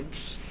language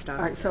stuff.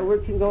 All right, so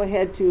we can go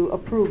ahead to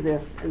approve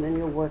this, and then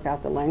you'll work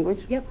out the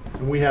language? Yep.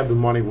 and we have the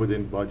money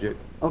within budget.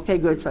 Okay,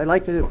 good. So I'd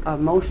like to,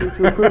 motion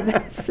to approve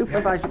that.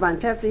 Supervisor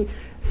Montesi,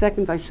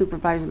 second by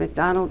Supervisor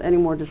McDonald. Any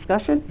more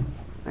discussion?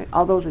 All right,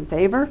 all those in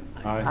favor?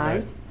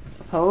 Aye.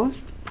 Opposed?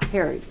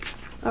 Carried.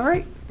 All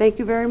right, thank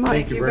you very much.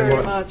 Thank you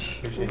very much.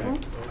 Oh,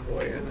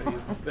 boy, and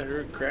you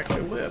better crack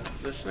your whip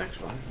this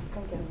next one.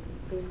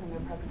 Based on your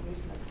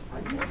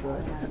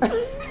presentation,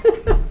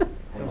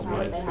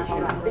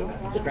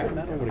 Scrap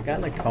metal with a guy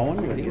like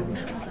Cohen, what do you?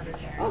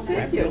 Oh,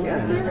 thank you.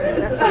 Yeah,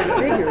 that's a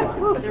figure.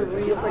 Whoa, there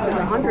feels like there's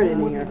 100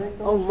 in here.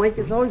 Oh, Mike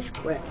is always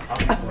quick.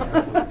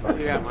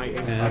 Yeah, Mike.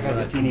 I got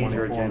a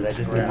teenager agenda, I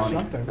just need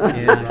money.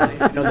 Yeah,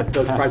 I know that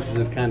those prices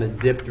have kind of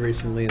dipped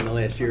recently in the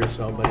last year or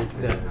so, but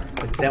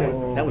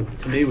that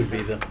would, to me, would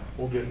be the...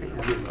 We'll get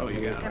Oh,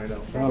 you got it right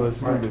up. Oh, this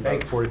is going to be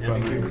Thanks for it.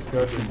 about the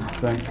discussion.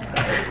 Thanks.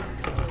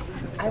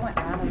 I went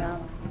on and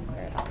on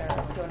with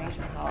their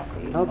donation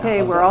policy.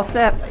 Okay, we're all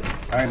set.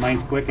 All right,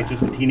 mine's quick. It's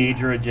just a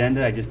teenager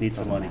agenda. I just need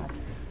some money.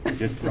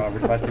 Just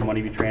requesting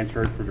money be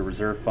transferred for the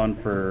reserve fund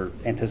for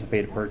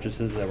anticipated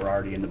purchases that were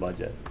already in the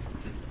budget.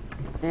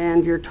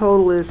 And your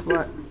total is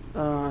what,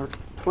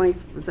 20,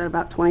 is that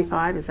about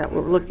 25? Is that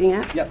what we're looking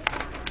at? Yep.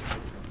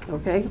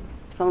 Okay,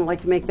 someone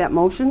like to make that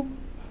motion?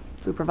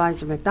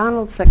 Supervisor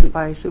McDonald, second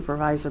by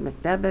Supervisor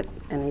McDevitt.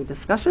 Any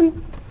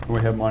discussion? We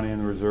have money in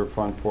the reserve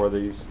fund for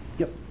these.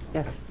 Yep.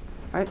 Yes.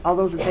 All right, all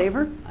those in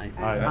favor? Aye.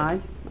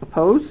 Aye.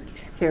 Opposed?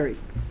 Carried.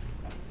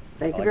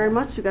 Thank you very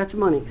much, you got your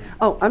money.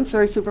 Oh, I'm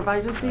sorry,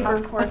 Supervisor Seaver.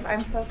 Of course,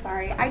 I'm so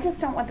sorry. I just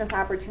don't want this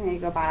opportunity to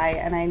go by,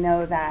 and I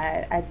know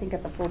that, I think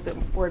at the full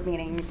board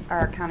meeting,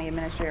 our county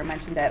administrator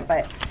mentioned it,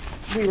 but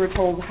we were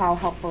told how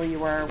helpful you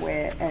were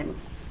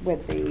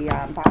with the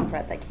bomb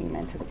threat that came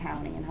into the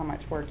county and how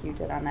much work you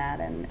did on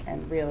that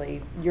and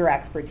really your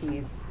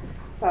expertise.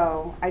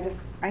 So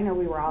I know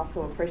we were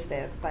also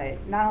appreciative, but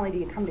not only do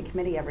you come to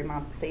committee every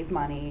month to save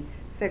money,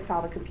 fix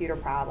all the computer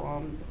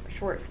problems,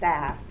 short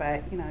staff,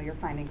 but you're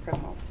finding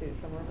criminals too,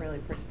 so we're really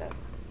appreciative.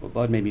 Well,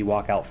 Bud made me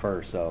walk out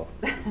first, so.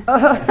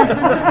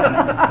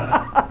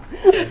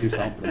 Do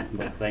something,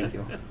 but thank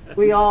you.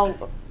 We all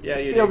Yeah,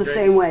 you feel did the great.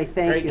 same way.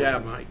 Thank Great you.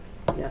 job, Mike.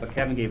 Yeah. But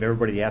Kevin gave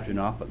everybody the afternoon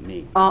off but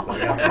me. Oh.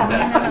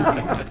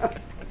 I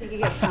think you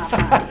get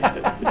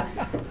compromised.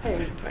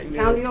 Hey, I knew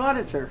County it.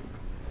 Auditor.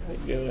 I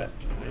knew it.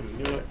 I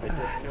knew it. I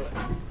just knew it.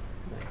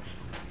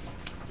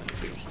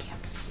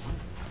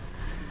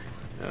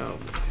 Oh,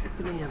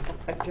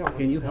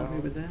 Can you help me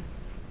with that?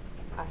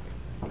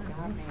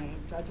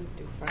 Judges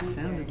do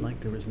Sounded like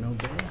there was no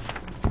bell.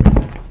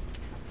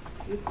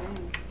 You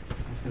think?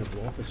 It's gonna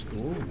blow up a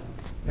school.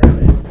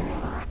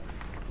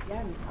 Yeah,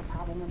 and a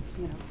problem with,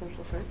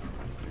 social services.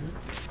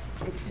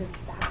 It's just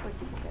that's what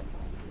people get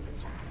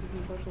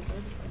from social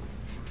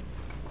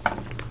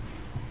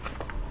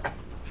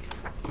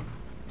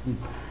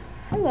services.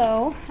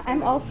 Hello.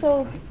 I'm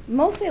also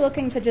mostly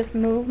looking to just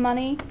move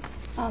money,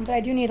 but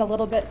I do need a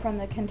little bit from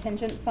the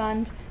contingent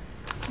fund.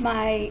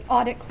 My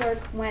audit clerk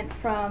went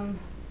from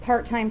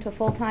part-time to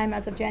full-time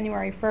as of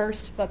January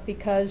 1st, but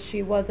because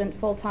she wasn't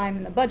full-time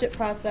in the budget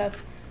process,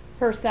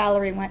 her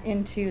salary went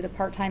into the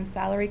part-time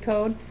salary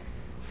code.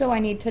 So I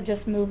need to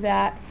just move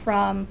that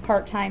from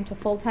part-time to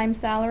full-time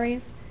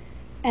salaries.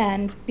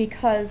 And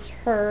because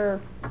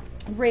her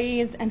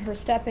raise and her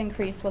step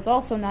increase was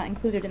also not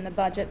included in the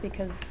budget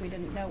because we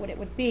didn't know what it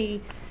would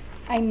be,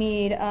 I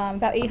need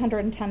about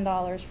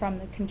 $810 from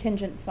the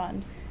contingent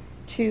fund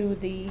to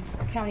the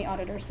county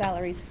auditor's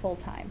salaries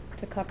full-time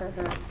to cover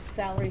her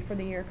salary for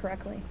the year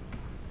correctly.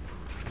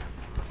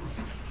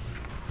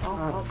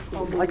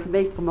 I'd like to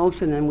make a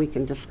motion and we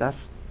can discuss.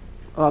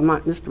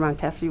 Mr.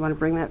 Montesi, you want to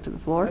bring that to the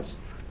floor? Yes.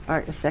 All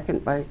right, a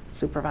second by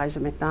Supervisor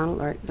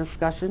McDonald. All right,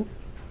 discussion.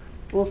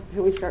 Well,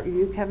 can we start with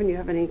you, Kevin? You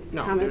have any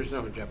no, comments? there's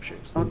no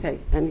objections. Okay,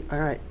 all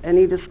right.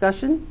 Any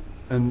discussion?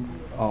 And,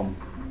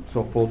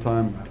 so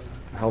full-time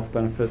health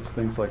benefits,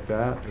 things like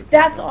that?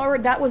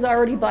 That was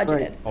already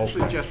budgeted. Right. This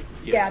is just,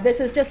 Yeah, this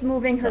is just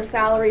moving her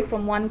salary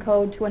from one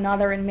code to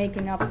another and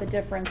making up the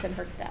difference in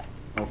her step.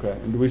 Okay,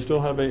 and do we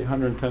still have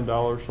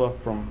 $810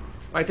 left from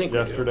I think we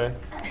do. yesterday?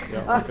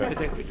 Yeah, okay. I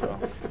think we do.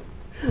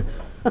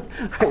 All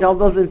right, all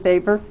those in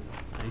favor?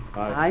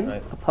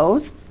 Aye.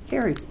 Opposed?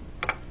 Carried.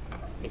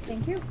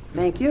 Thank you.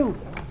 Thank you.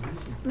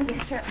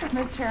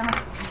 Mr. Chairman,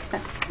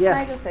 Yes. can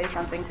I just say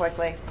something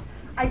quickly?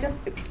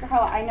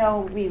 Carla, I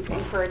know we've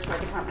encouraged our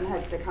department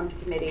heads to come to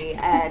committee,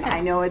 and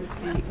I know it's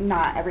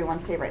not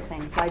everyone's favorite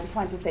thing, so I just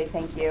wanted to say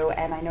thank you,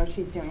 and I know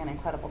she's doing an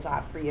incredible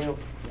job for you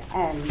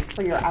and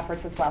for your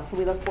efforts as well. So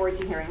we look forward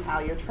to hearing how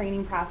your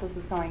training process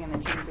is going and the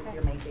changes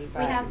you're making.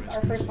 We have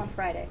our first one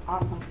Friday.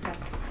 Awesome.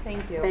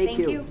 Thank you. Thank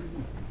you.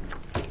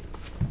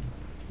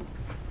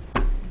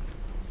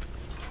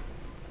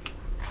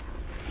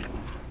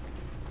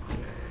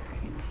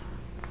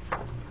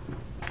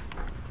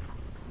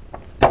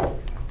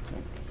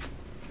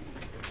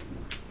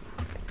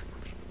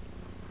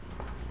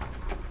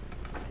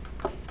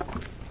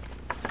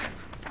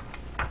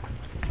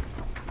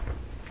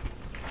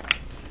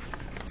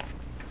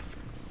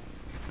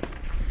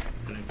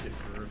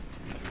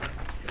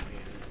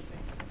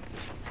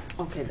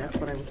 Okay, that's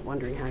what I was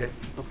wondering. How?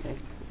 Okay.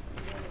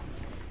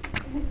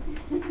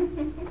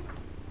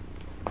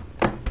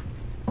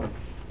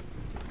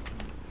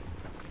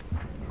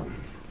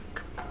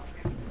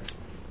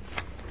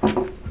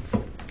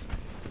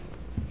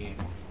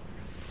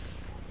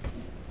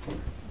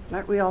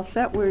 Aren't we all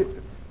set? We're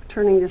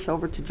turning this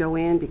over to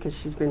Joanne because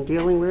she's been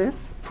dealing with it.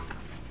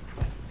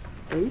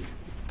 Please.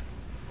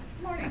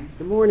 Good morning.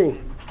 Good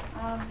morning.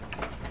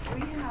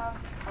 We have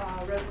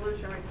a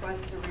resolution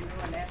request to renew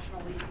a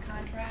National Lease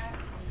contract.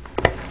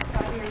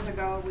 5 years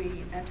ago,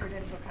 we entered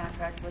into a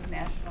contract with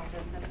National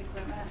Business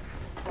Equipment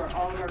for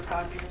all of our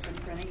copiers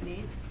and printing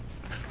needs.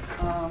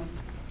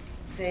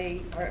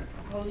 They are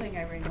proposing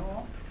a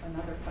renewal,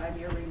 another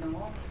 5-year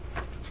renewal.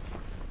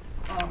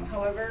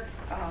 However,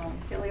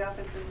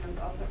 Heliopolis Systems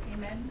also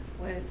came in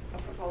with a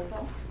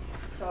proposal,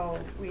 so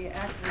we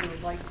actually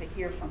would like to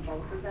hear from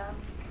both of them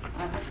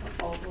on the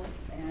proposal,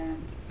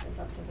 and it's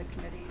up to the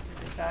committee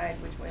to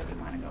decide which way we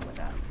want to go with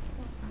that.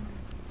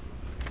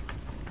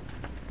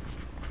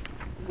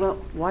 Well,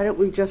 why don't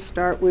we just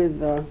start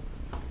with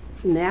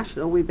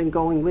National?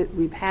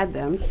 We've had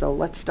them, so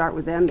let's start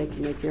with them. They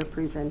can make their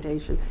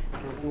presentation,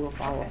 and then we'll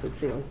follow up with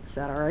Celia. Is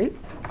that all right?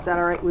 Is that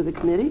all right with the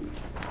committee?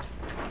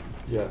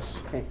 Yes.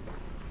 Okay.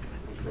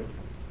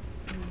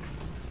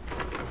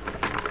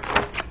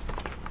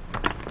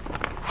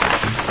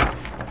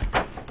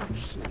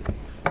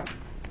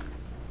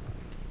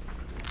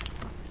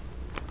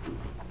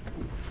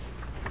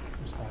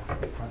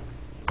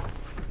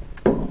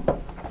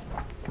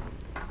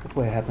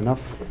 Hopefully I have enough.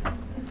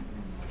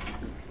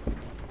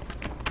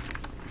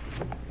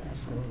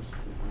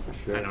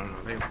 I don't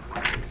know.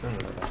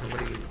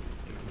 Somebody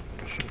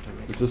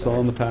Is this all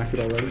in the packet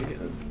already?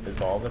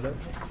 Is all of it?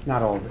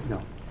 Not all of it, no.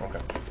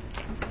 Okay.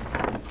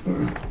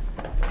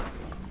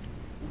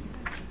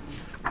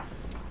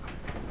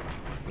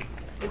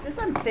 Is this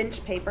on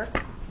Finch paper?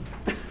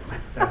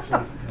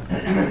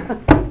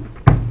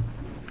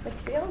 It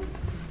feels,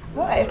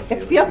 what?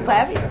 It feels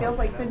heavy. It feels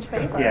like Finch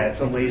paper. Yeah, it's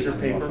a laser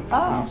paper.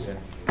 Oh.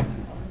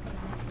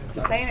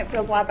 Just saying, it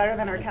feels a lot better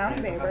than our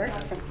county paper.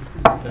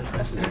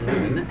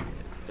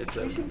 It's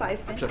We should buy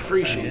it's a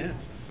free sheet.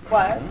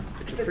 What?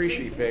 It's a free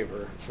sheet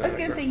paper. It's I not was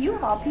a gonna say, you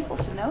of all people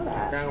should know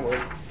that. groundwork.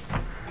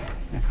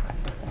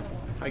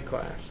 High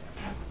class.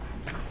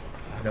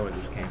 I know where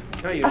this came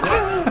from. No, you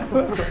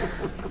don't.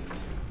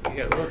 You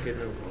gotta look at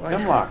it.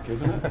 Hemlock,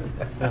 isn't it?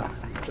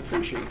 It's a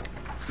free sheet.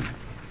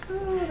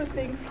 Oh, the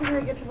things, can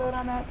I get to vote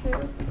on that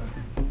too?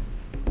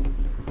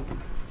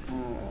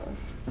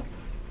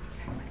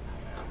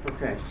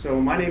 Okay, so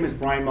my name is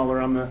Brian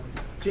Muller. I'm the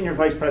Senior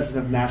Vice President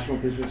of National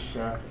Business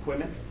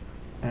Equipment,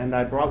 and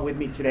I brought with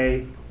me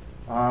today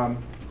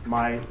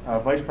my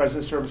Vice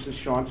President of Services,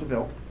 Sean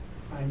Seville.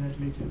 Hi, nice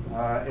to meet you.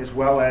 As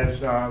well as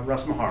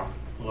Russ Mahar.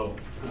 Hello.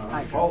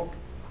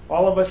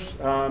 All of us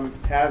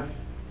have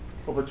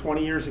over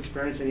 20 years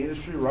experience in the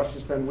industry. Russ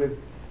has been with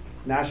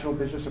National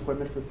Business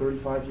Equipment for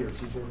 35 years.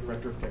 He's our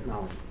Director of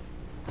Technology.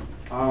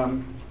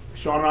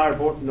 Sean and I are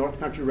both North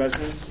Country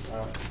residents.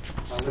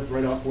 I live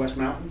right off West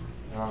Mountain.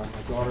 My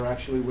daughter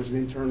actually was an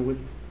intern with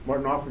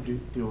Martin Offerdew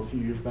a few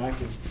years back,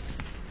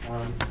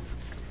 and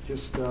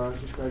just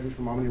graduated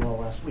from Omniwell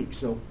last week.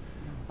 So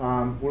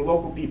we're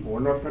local people.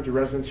 We're North Country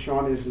residents.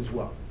 Sean is as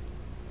well.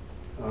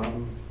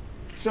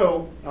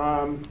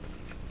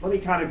 Let me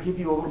kind of give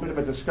you a little bit of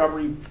a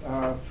discovery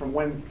from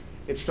when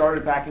it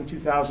started back in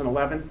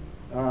 2011,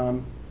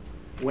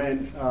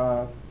 when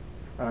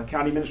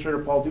County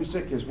Administrator Paul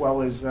Dusick, as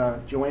well as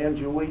Joanne,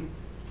 Julie,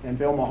 and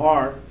Bill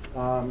Mahar,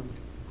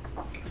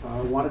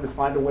 wanted to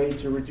find a way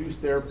to reduce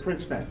their print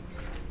spend.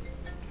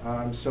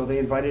 So they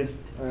invited,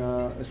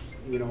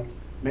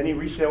 many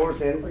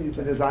resellers in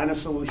to design a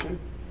solution,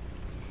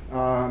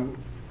 and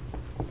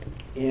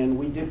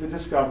we did the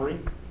discovery,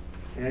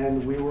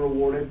 and we were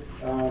awarded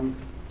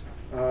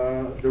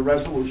the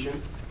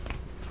resolution.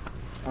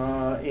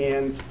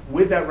 And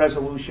with that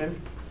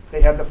resolution,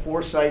 they had the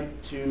foresight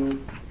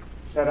to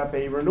set up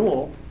a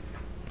renewal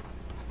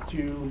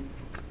to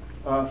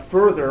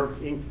further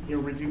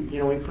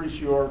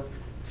increase your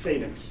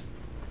savings.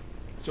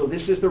 So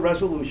this is the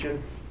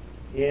resolution,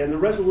 and the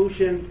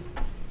resolution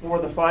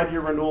for the 5-year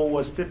renewal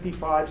was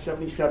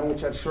 5577,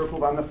 which I've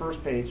circled on the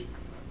first page.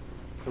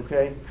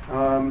 Okay,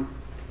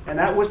 and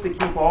that was to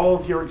keep all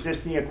of your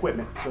existing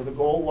equipment. So the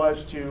goal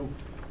was to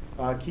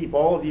keep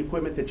all of the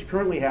equipment that you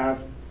currently have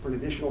for an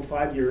additional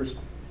 5 years,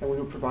 and we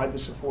would provide the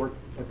support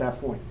at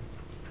that point.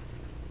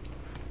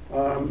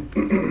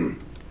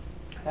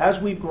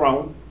 As we've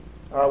grown,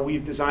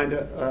 we've designed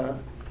an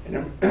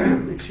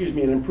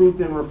improved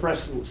and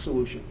refreshed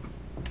solution.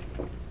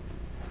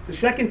 The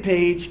second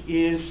page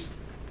is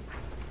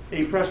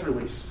a press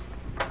release,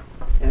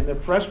 and the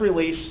press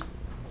release,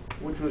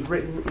 which was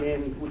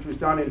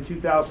done in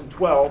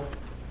 2012,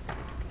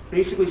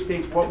 basically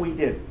states what we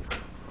did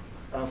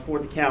for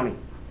the county.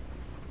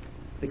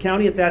 The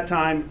county at that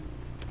time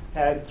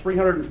had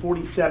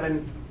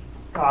 347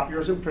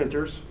 copiers and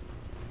printers,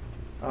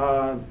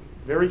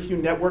 very few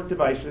network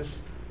devices,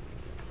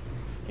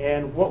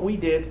 and what we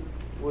did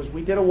was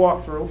we did a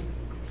walkthrough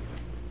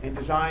and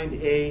designed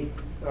a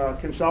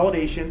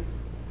consolidation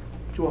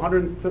to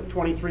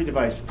 123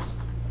 devices.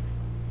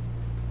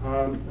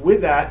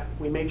 With that,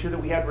 we made sure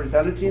that we had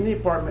redundancy in the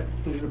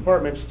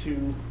departments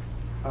to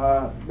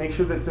make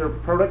sure that their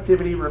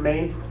productivity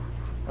remained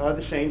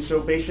the same.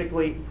 So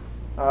basically,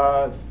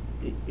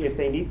 if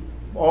they need,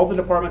 all the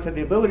departments have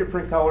the ability to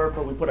print color,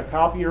 but we put a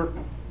copier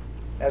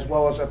as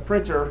well as a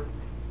printer,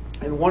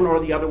 and one or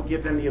the other will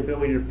give them the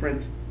ability to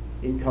print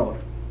in color.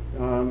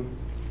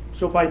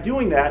 So by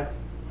doing that,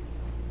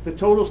 the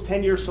total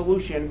 10-year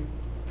solution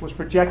was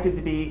projected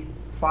to be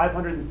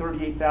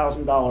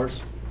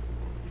 $538,000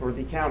 for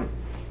the county.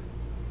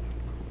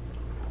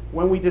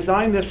 When we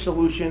designed this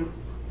solution,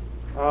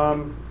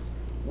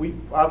 we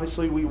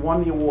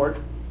won the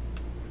award,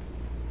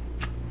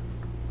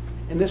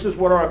 and this is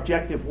what our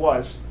objective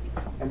was,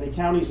 and the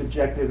county's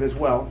objective as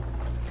well,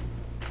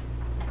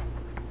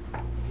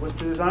 was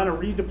to design a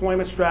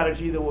redeployment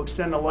strategy that will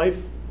extend the life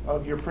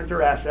of your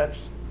printer assets,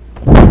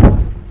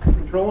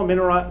 control and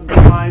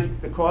minimize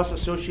the costs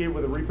associated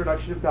with the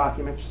reproduction of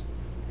documents,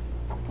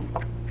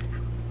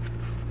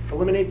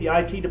 eliminate the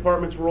IT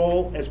department's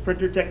role as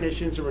printer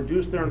technicians and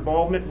reduce their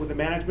involvement with the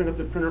management of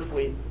the printer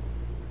fleet.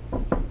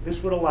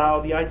 This would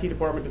allow the IT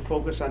department to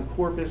focus on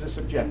core business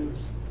objectives.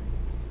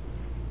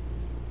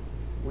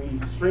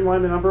 We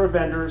streamlined the number of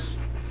vendors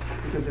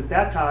because at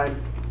that time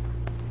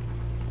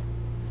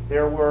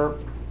there were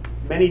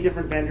many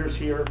different vendors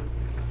here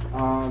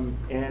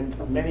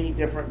and many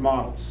different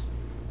models.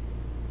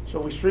 So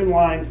we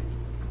streamlined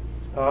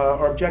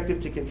our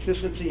objective to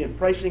consistency in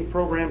pricing,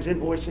 programs,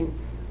 invoicing,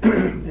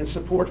 and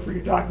support for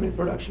your document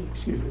production.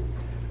 Excuse me.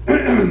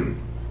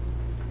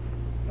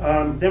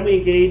 Then we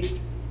engaged.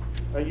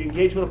 You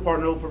engage with a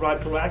partner who will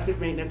provide proactive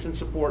maintenance and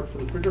support for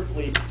the printer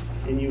fleet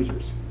and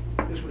users.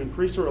 This would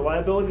increase the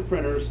reliability of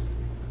printers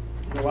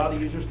and allow the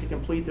users to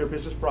complete their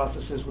business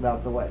processes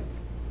without delay.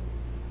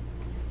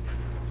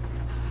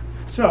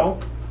 So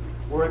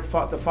we're at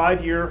the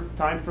 5-year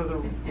time for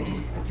the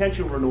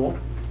potential renewal.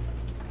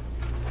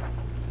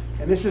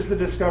 And this is the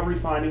discovery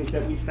findings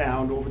that we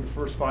found over the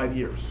first 5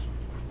 years.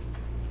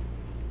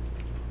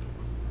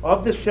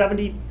 Of the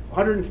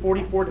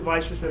 144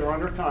 devices that are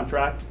under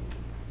contract,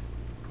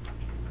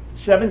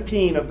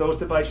 17 of those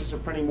devices are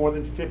printing more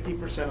than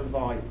 50% of the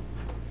volume.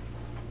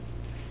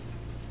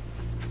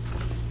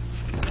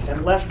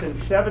 And less than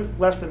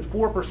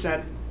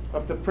 4%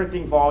 of the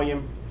printing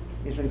volume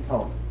is in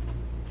color.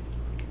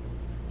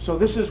 So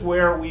this is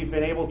where we've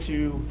been able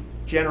to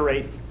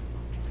generate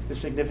the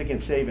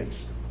significant savings.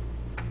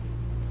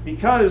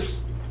 Because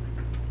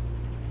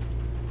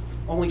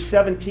only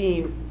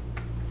 17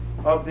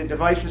 of the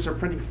devices are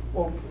printing,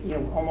 well,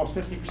 almost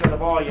 50% of the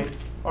volume,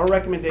 our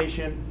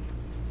recommendation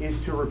is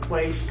to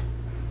replace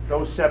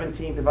those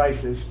 17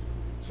 devices.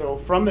 So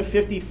from the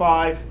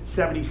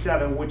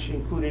 5577, which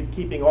included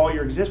keeping all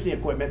your existing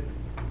equipment,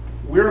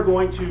 we're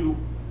going to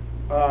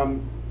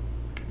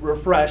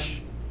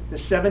refresh the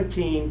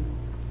 17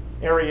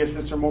 areas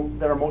that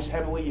are most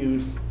heavily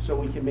used, so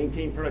we can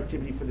maintain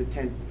productivity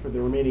for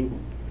the remaining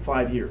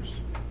 5 years.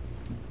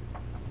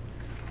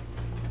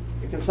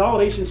 The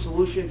consolidation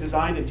solution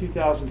designed in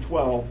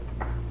 2012,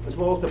 as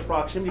well as the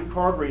proximity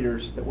card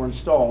readers that were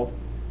installed,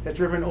 has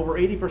driven over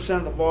 80%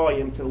 of the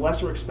volume to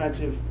lesser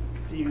expensive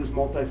to use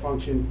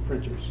multifunction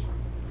printers.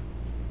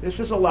 This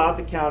has allowed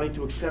the county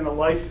to extend the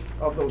life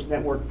of those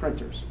network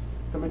printers.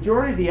 The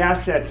majority of the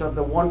assets of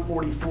the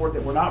 144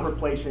 that we're not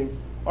replacing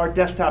are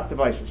desktop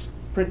devices,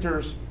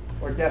 printers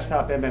or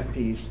desktop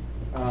MFPs,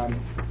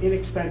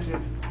 inexpensive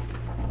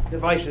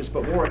devices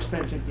but more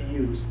expensive to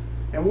use.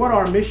 And what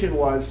our mission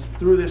was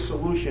through this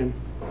solution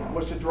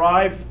was to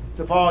drive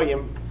the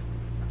volume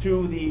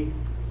to the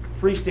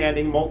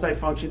freestanding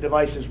multifunction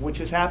devices, which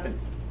has happened.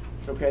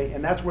 Okay,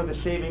 and that's where the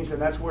savings,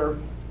 and that's where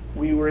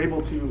we were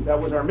able to, that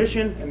was our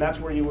mission, and that's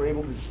where you were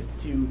able to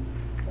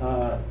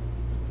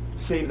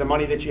save the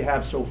money that you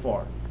have so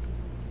far.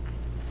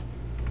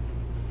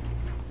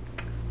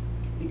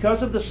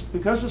 Because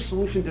the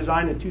solution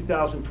designed in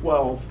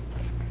 2012,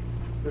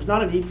 there's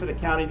not a need for the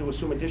county to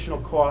assume additional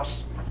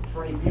costs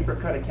for any paper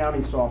cut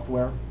accounting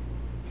software,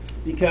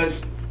 because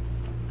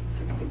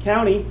the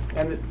county,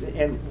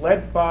 and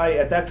led by,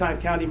 at that time,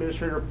 County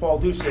Administrator Paul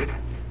Dusick,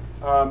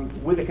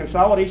 with the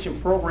consolidation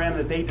program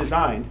that they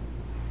designed,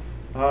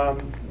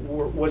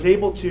 was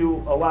able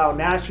to allow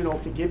National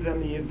to give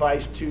them the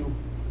advice to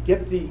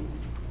get the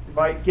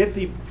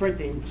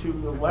printing to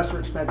the lesser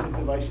expensive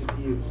devices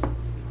to use.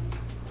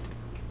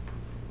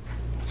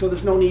 So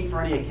there's no need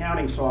for any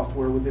accounting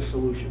software with this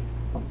solution.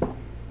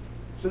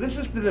 So this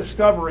is the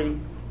discovery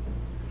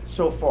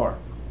so far.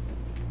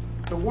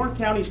 So Warren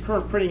County's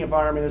current printing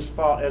environment is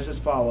as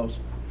follows: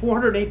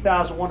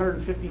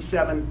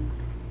 408,157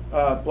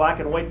 black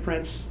and white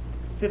prints,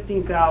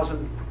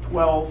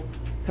 15,012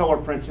 color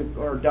prints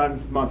are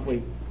done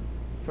monthly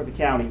for the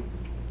county,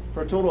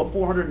 for a total of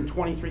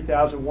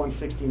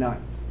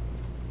 423,169.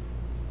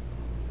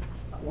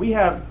 We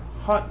have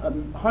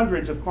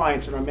hundreds of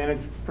clients in our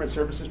managed print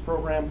services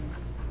program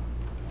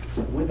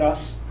with us,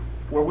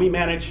 where we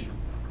manage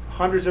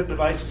hundreds of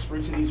devices for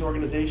each of these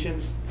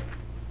organizations,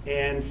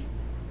 and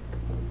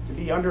to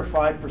be under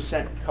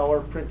 5%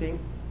 color printing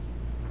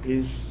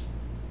is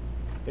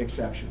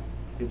exceptional.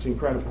 It's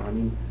incredible. I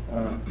mean,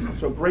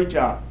 so great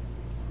job.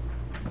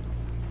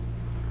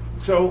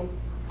 So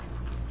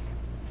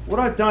what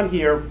I've done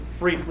here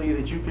briefly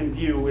that you can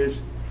view is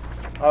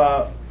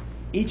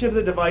each of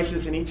the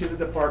devices in each of the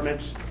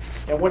departments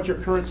and what your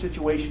current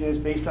situation is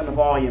based on the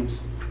volumes.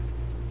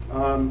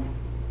 And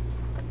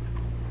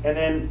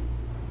then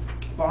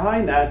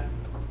behind that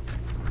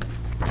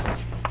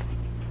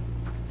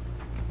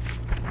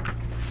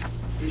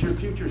is your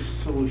future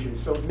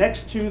solution. So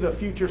next to the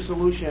future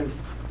solution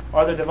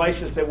are the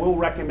devices that we'll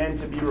recommend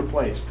to be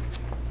replaced.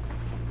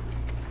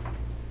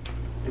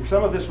 And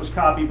some of this was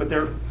copied, but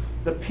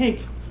the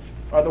pink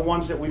are the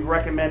ones that we've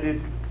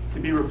recommended to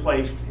be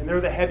replaced. And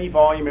they're the heavy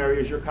volume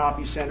areas, your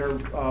copy center,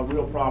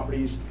 real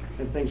properties,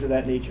 and things of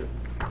that nature.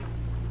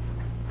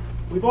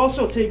 We've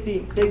also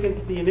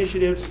taken the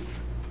initiatives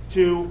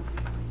to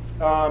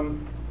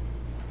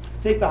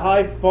take the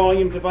high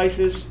volume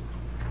devices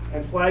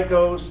and flag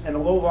those, and the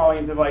low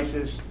volume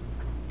devices.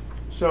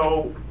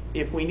 So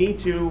if we need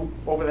to,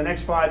 over the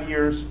next 5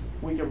 years,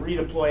 we can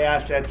redeploy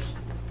assets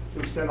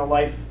to extend the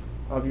life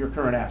of your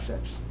current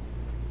assets.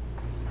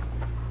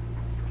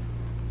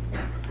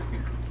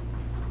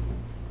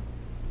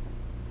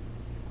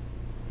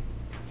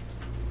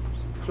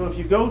 So if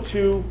you go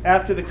to,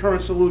 after the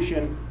current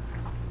solution,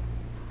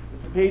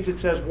 the page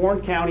that says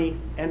Warren County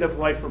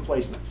End-of-Life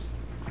Replacements.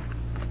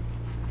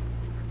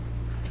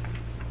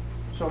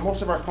 So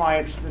most of our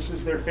clients, this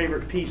is their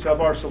favorite piece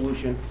of our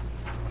solution.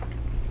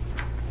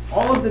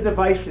 All of the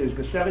devices,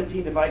 the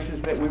 17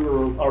 devices that we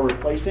are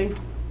replacing,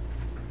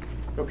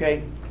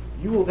 okay,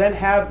 you will then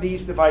have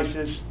these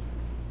devices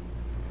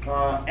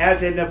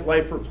as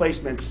end-of-life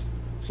replacements.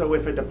 So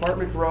if a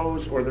department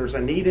grows or there's a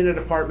need in a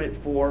department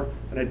for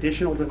an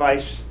additional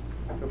device,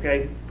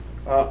 okay,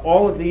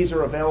 all of these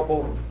are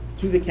available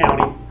to the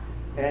county.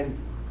 And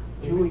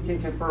Julie can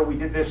confirm we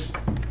did this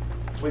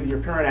with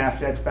your current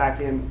assets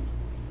back in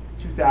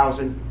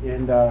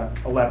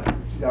 2011.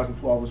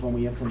 2012 was when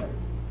we implemented.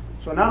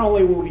 So not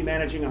only will we be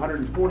managing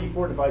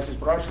 144 devices,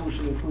 but our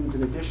solution includes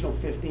an additional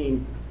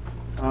 15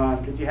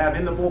 that you have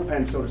in the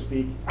bullpen, so to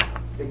speak,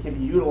 that can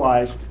be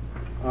utilized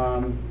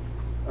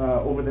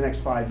over the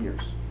next 5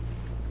 years.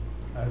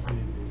 As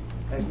need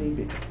be. As need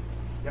be.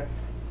 Yep.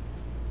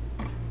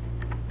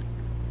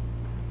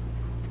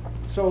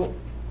 So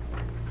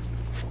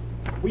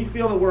we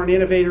feel that we're an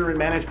innovator in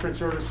managed print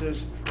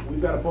services.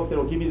 We've got a book that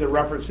will give you the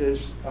references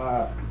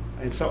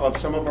of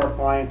some of our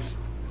clients,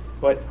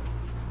 but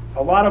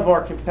a lot of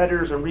our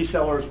competitors and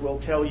resellers will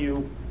tell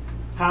you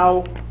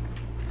how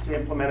to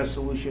implement a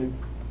solution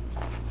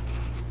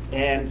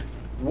and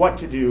what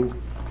to do,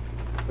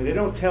 but they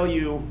don't tell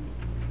you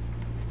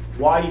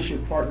why you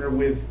should partner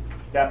with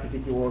that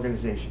particular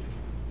organization.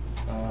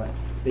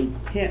 They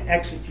can't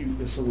execute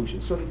the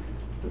solution. So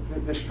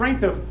the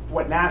strength of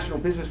what National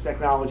Business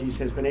Technologies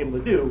has been able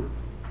to do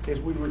is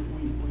we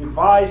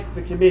advised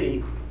the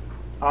committee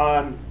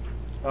on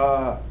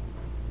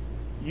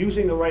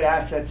using the right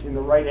assets in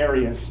the right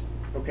areas,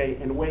 okay,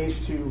 and ways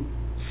to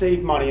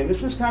save money. And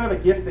this is kind of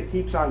a gift that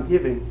keeps on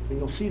giving, and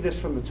you'll see this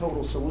from the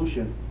total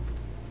solution.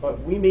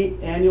 But we meet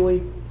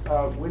annually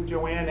with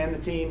Joanne and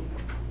the team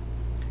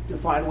to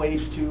find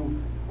ways to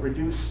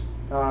reduce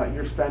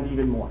your spend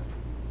even more.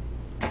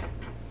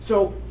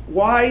 So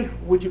why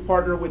would you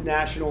partner with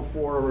National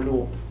for a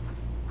renewal?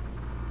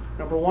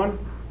 Number one,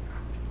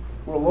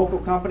 we're a local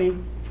company.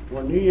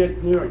 We're a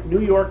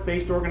New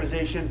York-based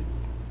organization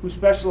who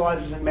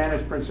specializes in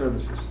managed print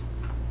services.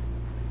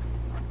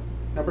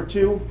 Number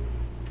two,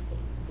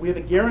 we have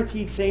a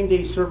guaranteed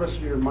same-day service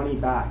for your money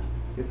back.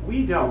 If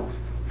we don't,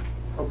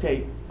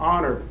 okay,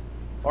 honor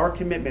our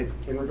commitment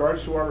in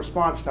regards to our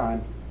response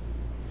time,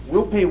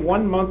 we'll pay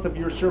 1 month of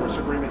your service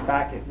agreement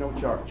back at no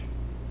charge.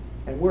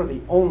 And we're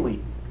the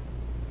only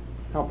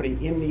company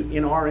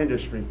in our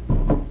industry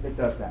that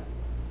does that.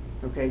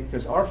 Okay?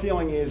 Because our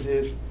feeling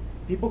is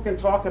people can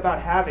talk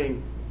about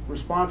having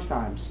response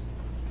times.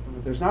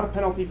 If there's not a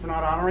penalty for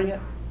not honoring it,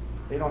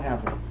 they don't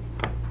have one.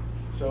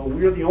 So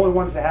we're the only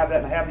ones that have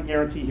that and have the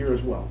guarantee here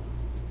as well.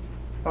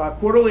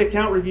 Quarterly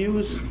account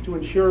reviews to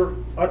ensure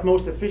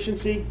utmost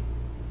efficiency.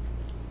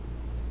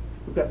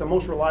 We've got the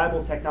most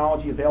reliable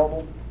technology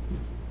available.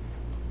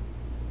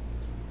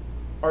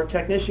 Our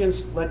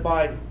technicians, led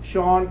by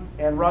Sean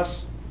and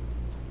Russ,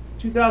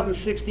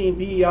 2016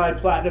 BEI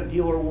Platinum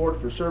Dealer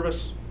Award for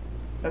service.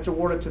 That's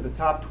awarded to the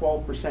top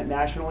 12%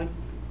 nationally.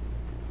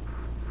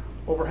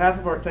 Over half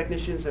of our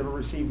technicians have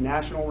received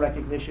national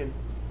recognition.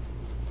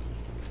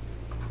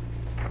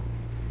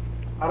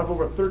 Out of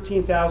over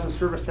 13,000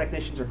 service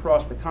technicians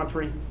across the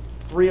country,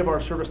 3 of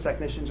our service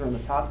technicians are in the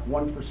top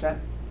 1%.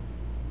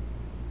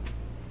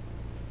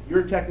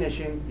 Your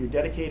technician, your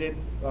dedicated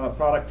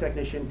product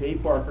technician,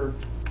 Dave Barker,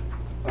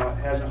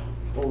 has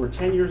over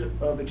 10 years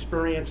of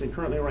experience and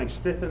currently ranks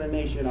 5th in the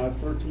nation out of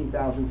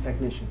 13,000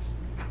 technicians.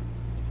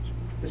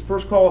 His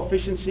first call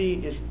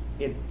efficiency is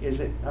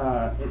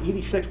at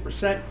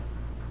 86%,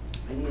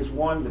 and he has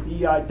won the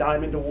BEI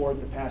Diamond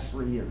Award the past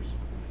 3 years.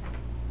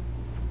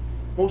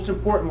 Most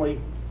importantly,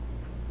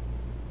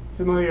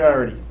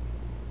 familiarity.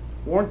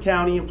 Warren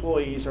County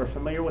employees are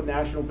familiar with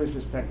National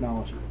Business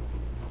Technology,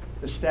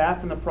 the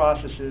staff and the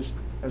processes,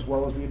 as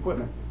well as the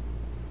equipment.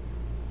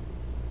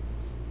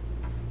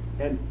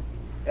 And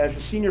as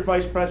the Senior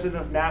Vice President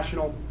of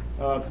National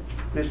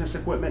Business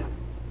Equipment,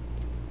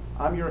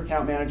 I'm your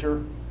account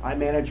manager. I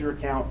manage your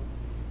account,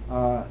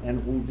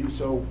 and will do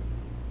so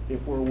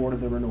if we're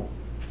awarded the renewal.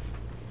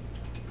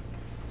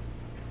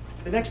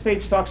 The next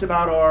page talks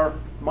about our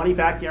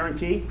money-back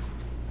guarantee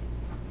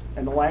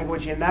and the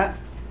language in that.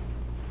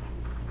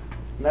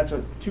 And that's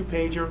a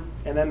 2-pager.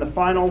 And then the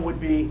final would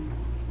be,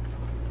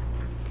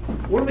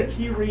 what are the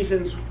key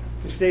reasons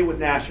to stay with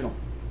National?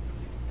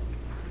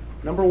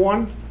 Number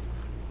one,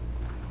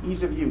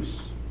 ease of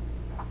use.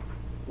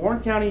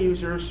 Warren County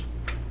users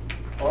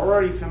are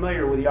already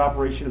familiar with the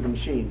operation of the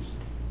machines.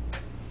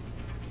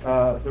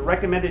 The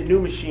recommended new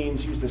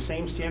machines use the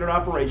same standard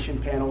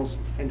operation panels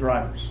and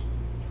drivers.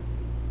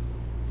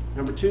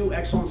 Number two,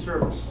 excellent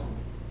service.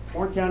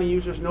 Warren County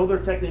users know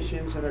their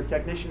technicians, and their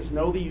technicians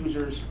know the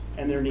users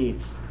and their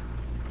needs.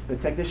 The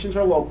technicians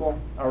are local.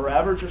 Our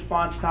average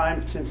response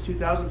time since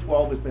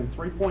 2012 has been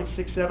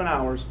 3.67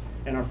 hours,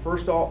 and our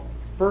first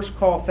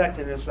call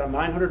effectiveness on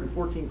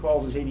 914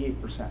 calls is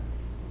 88%.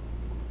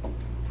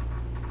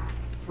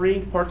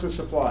 3, parts and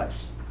supplies.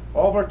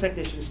 All of our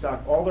technicians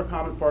stock all their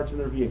common parts in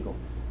their vehicle.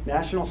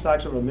 National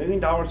stocks over $1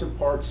 million in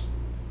parts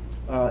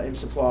and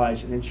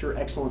supplies and ensure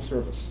excellent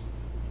service.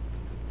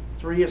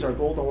 3 is our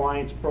Gold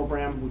Alliance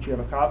program, which you have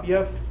a copy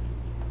of.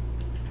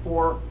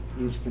 4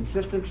 is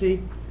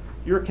consistency.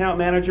 Your account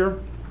manager,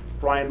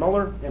 Brian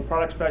Muller, and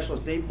product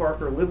specialist Dave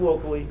Parker live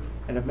locally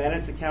and have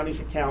managed the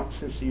county's account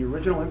since the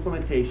original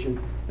implementation,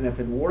 and if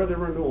awarded the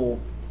renewal,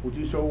 will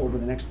do so over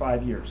the next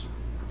 5 years.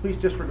 Please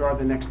disregard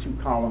the next 2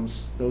 columns.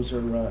 Those are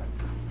a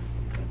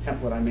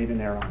template I made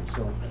an error on,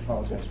 so I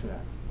apologize for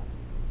that.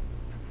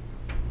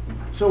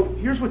 So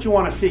here's what you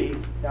want to see,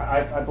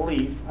 I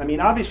believe. I mean,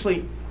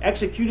 obviously,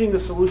 executing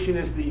the solution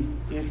is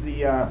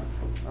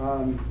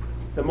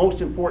the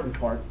most important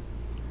part.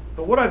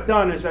 But what I've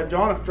done is I've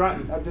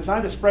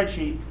designed a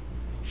spreadsheet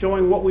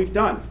showing what we've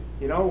done.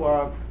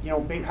 How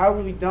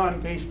have we done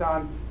based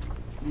on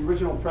the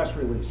original press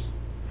release.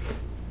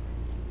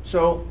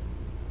 So,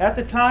 at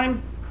the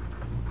time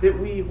that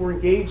we were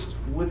engaged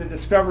with the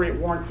discovery at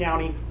Warren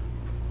County,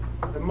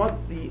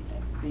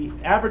 the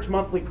average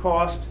monthly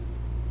cost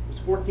was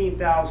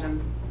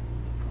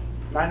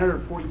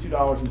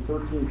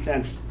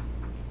 $14,942.13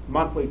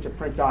 monthly to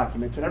print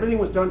documents, and everything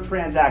was done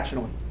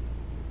transactionally.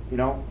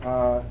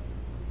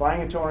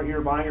 Buying a toner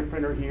here, buying a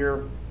printer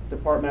here,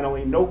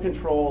 departmentally, no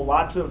control,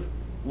 lots of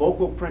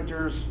local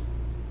printers,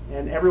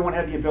 and everyone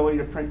had the ability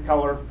to print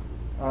color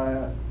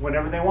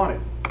whenever they wanted.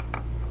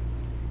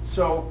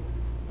 So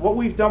what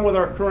we've done with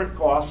our current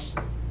costs,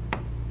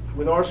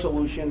 with our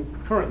solution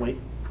currently,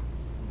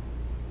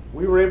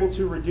 we were able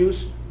to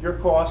reduce your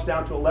cost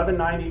down to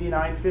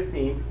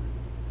 $11,989.15,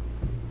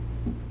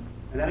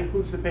 and that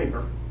includes the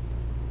paper.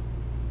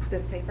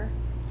 This paper?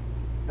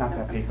 Not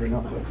that paper,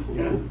 no.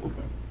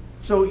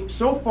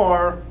 So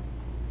far,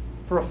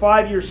 for a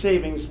 5-year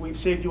savings, we've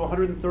saved you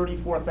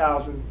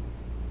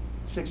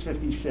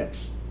 $134,656.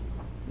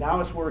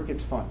 Now it's where it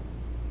gets fun.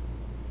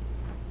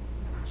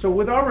 So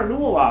with our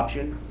renewal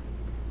option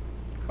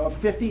of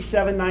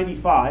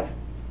 $57.95,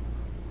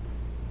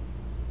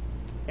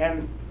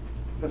 and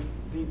the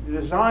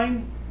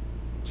design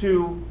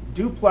to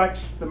duplex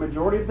the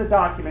majority of the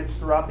documents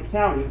throughout the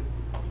county,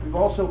 we've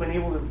also been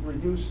able to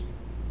reduce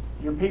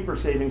your paper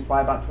savings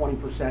by about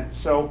 20%.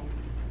 So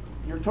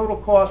your total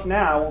cost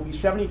now will be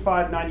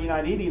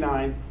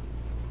 $75.99.89.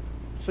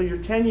 So your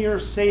 10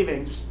 years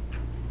savings,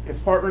 if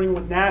partnering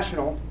with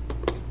National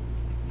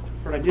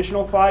for an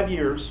additional 5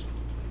 years,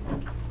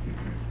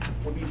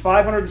 will be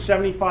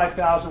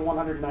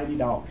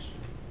 $575,190.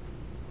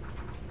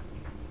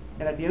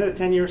 And at the end of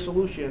the 10-year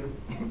solution,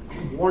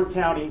 Warren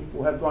County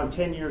will have gone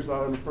 10 years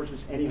without having to purchase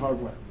any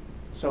hardware.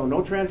 So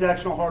no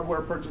transactional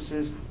hardware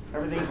purchases.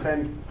 Everything's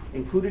been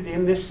included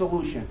in this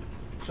solution.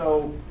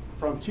 So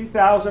from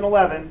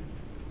 2011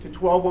 to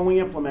 12 when we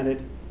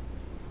implemented,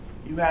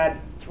 you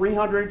had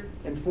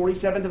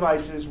 347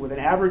 devices with an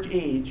average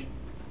age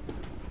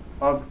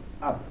of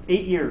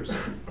 8 years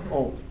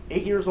old.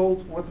 8 years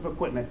old worth of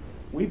equipment.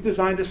 We've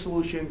designed a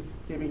solution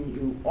giving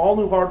you all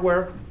new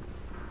hardware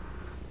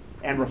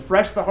and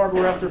refresh the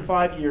hardware after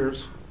 5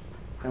 years,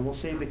 and we'll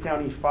save the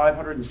county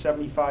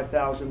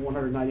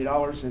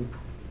 $575,190, and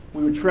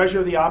we would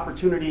treasure the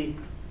opportunity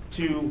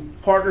to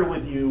partner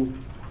with you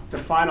to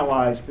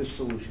finalize this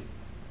solution.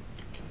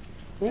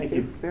 Thank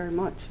you very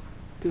much.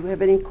 Do we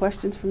have any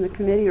questions from the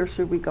committee, or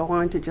should we go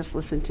on to just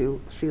listen to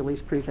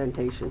Seeley's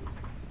presentation?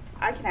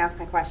 I can ask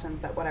my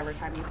questions at whatever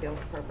time you feel is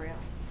appropriate.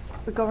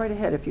 But go right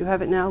ahead. If you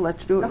have it now,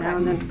 let's do it now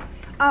and then.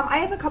 I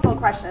have a couple of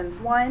questions.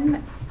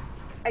 One,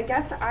 I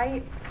guess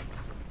I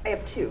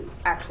have two,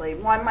 actually.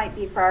 One might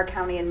be for our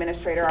county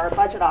administrator, our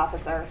budget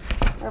officer,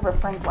 wherever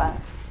Frank went.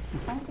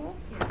 Frank here?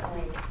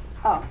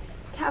 Oh,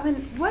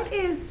 Kevin,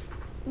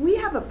 we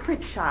have a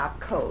print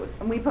shop code,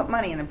 and we put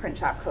money in the print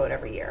shop code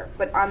every year,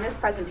 but on this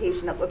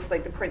presentation it looks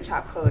like the print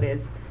shop code is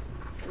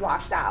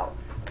washed out.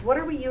 What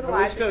are we utilizing?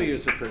 Well, we still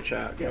use the print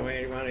shop. You want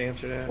to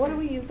answer that? What do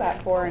we use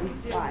that for and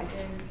why?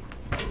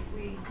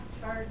 We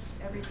charge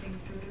everything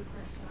through the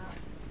print shop,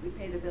 we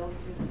pay the bills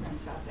through the print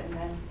shop, and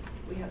then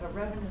we have a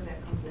revenue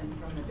that comes in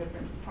from the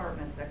different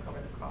departments that cover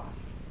the cost.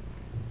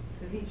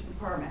 Because each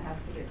department has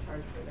to get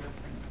charged for their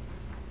print.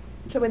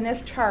 So in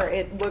this chart,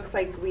 it looks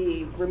like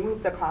we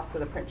removed the cost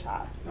of the print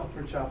shop. No,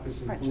 print shop is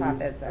included. Print shop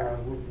is there.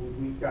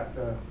 We've got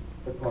the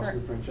cost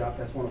of the print shop.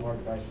 That's one of our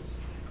devices.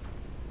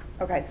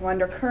 Okay, so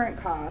under current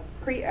cost,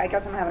 I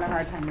guess I'm having a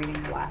hard time reading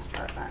the last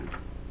chart then.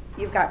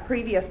 You've got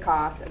previous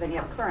cost, and then you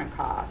have current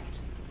cost.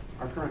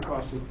 Our current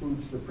cost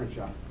includes the print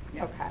shop.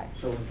 Okay.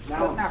 So So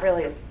now it's not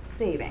really a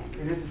saving.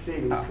 it is a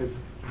savings because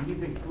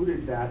we've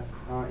included that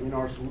in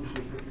our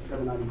solution,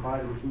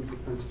 $57.95, which moves the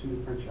prints to the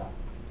print shop.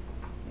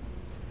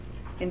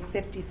 In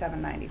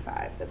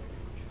 $57.95.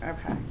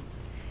 Okay.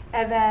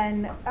 And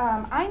then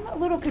I'm a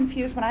little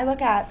confused when I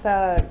look at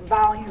the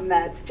volume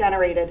that's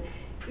generated.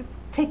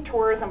 Take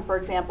tourism, for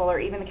example, or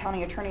even the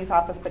county attorney's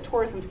office, but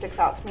tourism sticks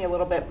out to me a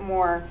little bit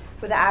more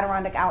with the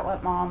Adirondack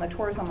Outlet Mall and the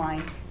tourism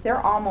line. They're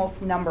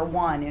almost number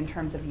one in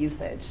terms of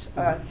usage.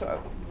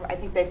 So I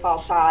think they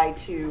fall shy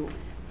to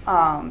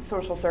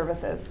social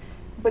services.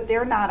 But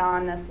they're not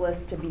on this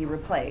list to be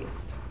replaced.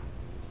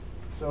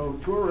 So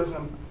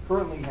tourism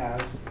currently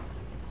has,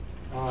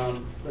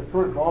 the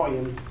current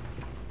volume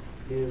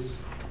is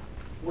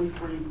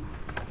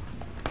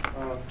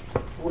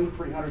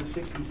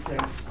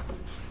 4,366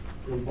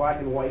 in black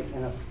and white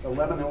and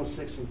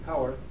 1106 in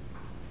color,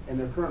 and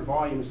their current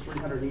volume is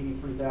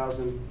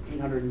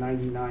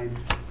 383,899.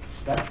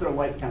 That's their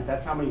light count.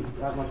 That's how much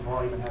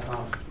volume it has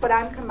on it. But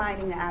I'm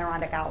combining the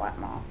Adirondack Outlet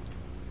Mall.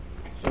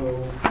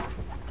 So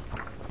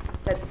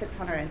That's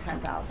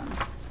 610,000.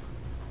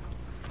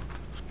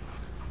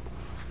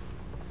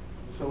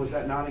 So is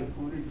that not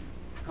included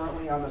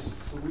currently on the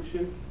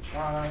solution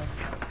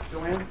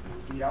Joanne,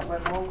 the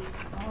outlet mall?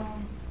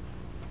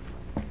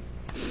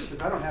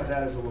 Because I don't have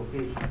that as a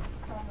location.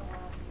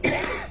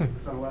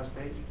 It's on the last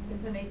page?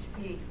 It's an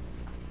HP.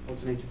 Oh,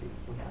 it's an HP.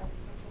 Okay.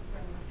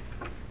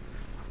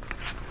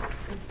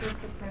 It's just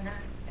a printer,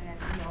 and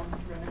you know the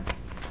printer.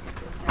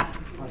 It's not.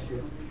 I see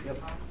it. Yep.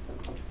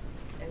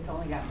 It's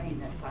only got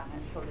maintenance on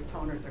it, so the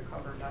toners are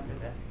covered under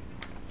this.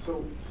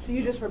 So, So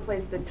you just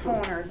replace the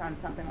toners on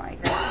something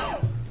like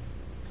that?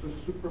 so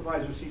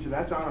Supervisor Caesar,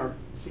 that's on our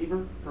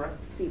Seaver, correct?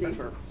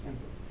 Seaver.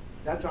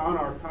 That's on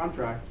our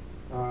contract,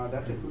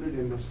 that's included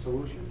in this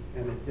solution,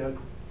 and it did,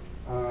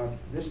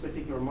 this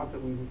particular month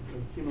that we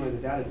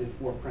accumulated data did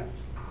 4 prints.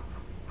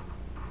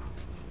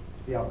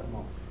 The outlet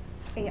mall.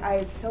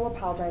 I so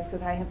apologize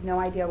because I have no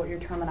idea what your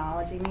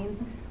terminology means,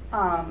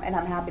 and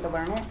I'm happy to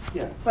learn it.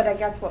 Yeah. But I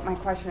guess what my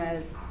question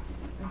is,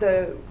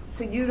 so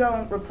you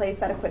don't replace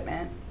that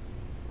equipment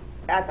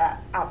at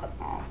that outlet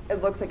mall.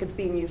 It looks like it's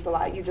being used a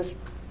lot. You just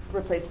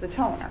replace the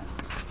toner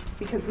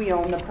because we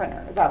own the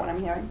printer. Is that what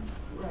I'm hearing?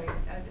 Right,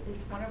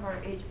 it's one of our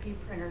HP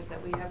printers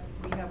that we have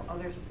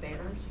other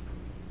spares.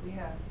 We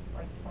have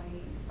like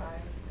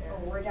 25 spares.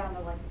 Oh, we're down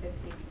to like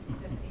 15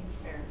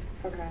 spares.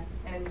 Okay.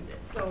 And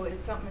so if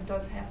something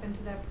does happen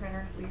to that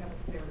printer, we have a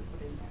spare to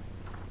put in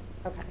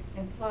there. Okay.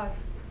 And plus,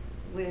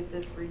 with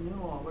this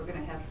renewal, we're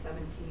gonna have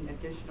 17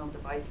 additional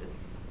devices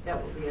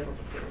that will be able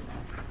to fit in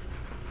there.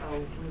 So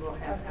we will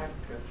have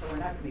extra, so we're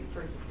not gonna be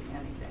purchasing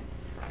anything.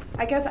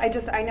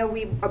 I know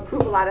we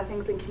approve a lot of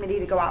things in committee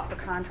to go out for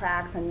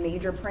contracts and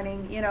major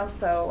printing, you know,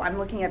 so I'm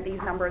looking at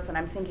these numbers and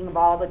I'm thinking of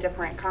all the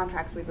different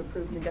contracts we've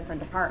approved in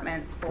different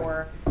departments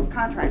for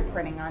contract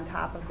printing on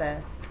top of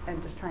this,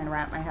 and just trying to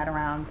wrap my head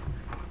around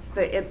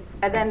and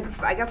then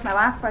I guess my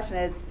last question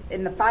is,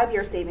 in the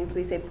 5-year savings,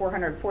 we say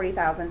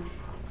 440,000,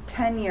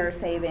 10-year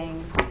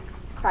savings,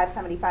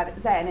 575,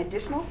 is that an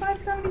additional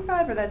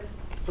 575, or that's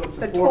So it's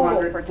the the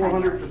total for 10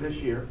 400 years? for this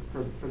year,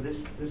 for this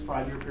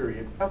 5-year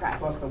period. Okay.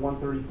 Plus the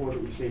 134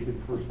 that we saved in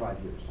the first 5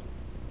 years.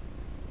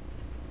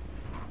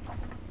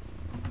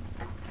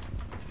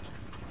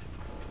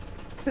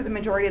 So the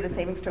majority of the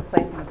savings took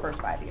place in the first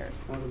 5 years?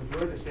 Now, the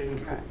majority of the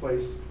savings Okay. took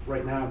place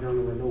right now during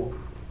the renewal.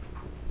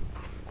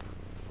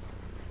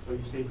 So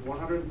you saved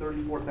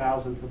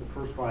 134,000 for the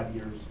first 5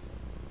 years,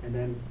 and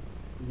then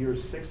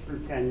years 6 through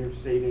 10, you're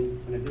saving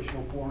an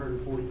additional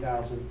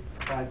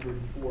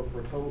 440,534 for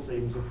a total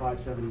savings of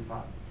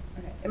 575.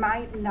 Okay. Am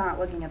I not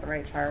looking at the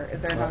right chart? Is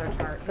there another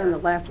chart? It's on the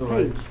last So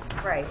page.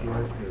 Right.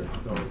 Right here,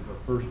 so the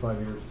first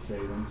 5 years of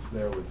savings,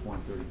 there was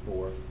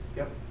 134.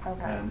 Yep.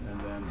 Okay. And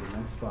then the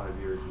next 5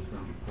 years is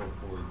going to be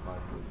 440,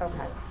 534.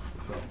 Okay.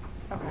 So,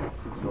 Okay.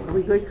 Are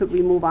we good? Could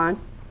we move on?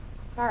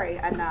 Sorry,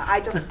 I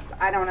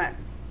don't know.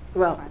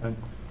 Well, and,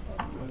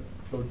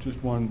 so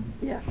just one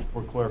yes.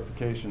 for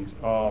clarifications.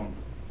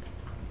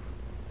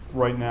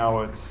 Right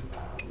now, it's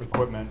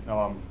equipment,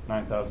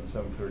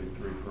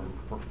 9,733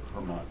 per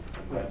month.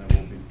 And then it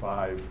will be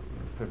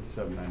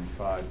 557.95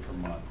 per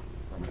month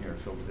from here.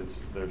 So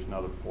there's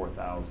another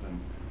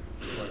 4,000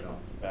 right off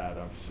the bat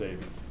of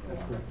savings.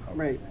 That's correct.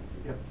 Right.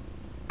 Yep.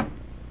 All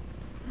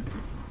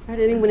right,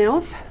 anyone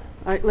else?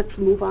 All right, let's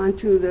move on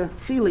to the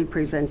Sealy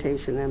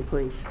presentation then,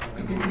 please.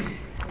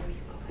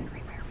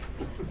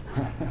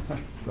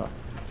 So,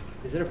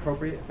 Is it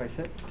appropriate if I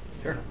sit?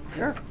 Sure.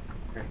 Sure.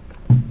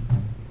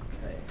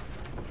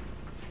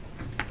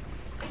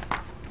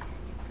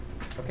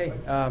 Okay,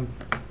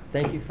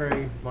 thank you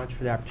very much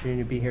for the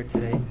opportunity to be here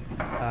today.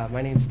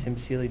 My name is Tim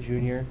Sealy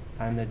Jr.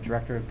 I'm the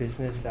Director of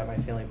Business at my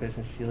family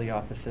business, Sealy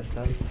Office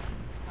Systems.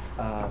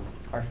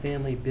 Our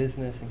family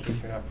business, in case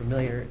you're not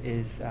familiar,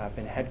 is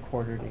been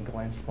headquartered in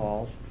Glens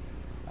Falls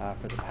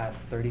for the past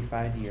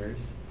 35 years.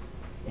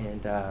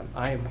 And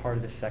I am part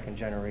of the second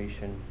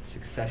generation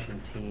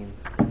succession team,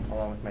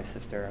 along with my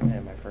sister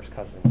and my first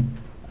cousin.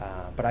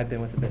 But I've been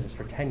with the business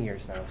for 10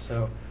 years now,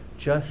 so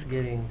just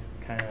getting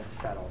kind of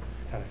settled,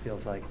 kind of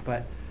feels like.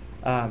 But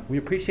we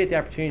appreciate the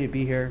opportunity to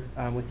be here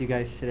with you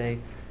guys today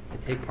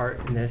and take part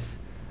in this.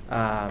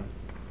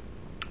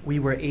 We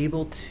were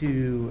able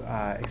to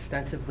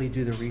extensively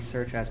do the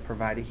research as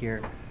provided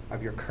here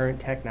of your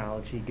current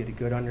technology, get a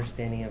good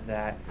understanding of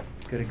that,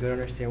 get a good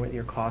understanding what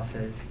your cost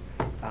is,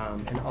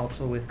 and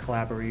also with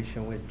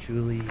collaboration with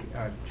Julie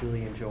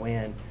and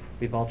Joanne,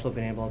 we've also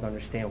been able to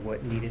understand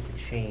what needed to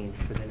change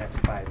for the next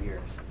 5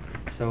 years.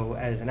 So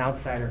as an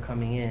outsider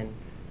coming in,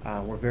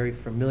 we're very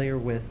familiar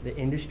with the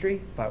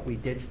industry, but we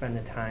did spend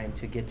the time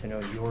to get to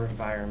know your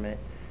environment.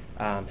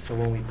 So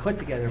when we put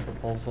together a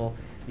proposal,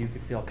 you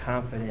could feel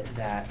confident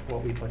that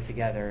what we put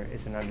together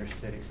is an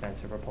understood,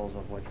 extensive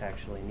proposal of what's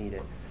actually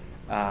needed.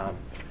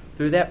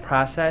 Through that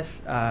process,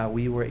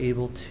 we were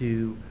able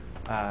to,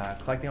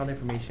 collecting all the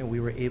information, we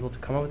were able to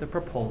come up with a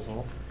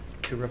proposal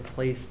to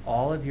replace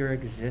all of your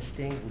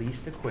existing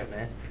leased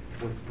equipment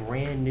with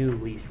brand new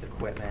leased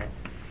equipment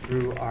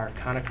through our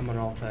Konica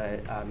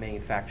Minolta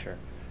manufacturer.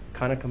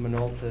 Konica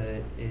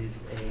Minolta is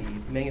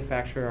a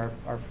manufacturer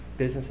our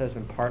business has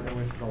been partnered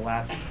with for the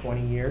last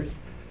 20 years.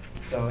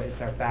 So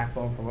it's our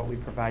backbone for what we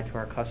provide to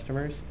our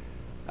customers.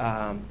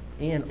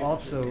 And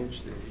also,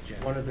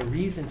 one of the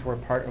reasons we're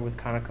partnered with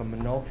Konica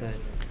Minolta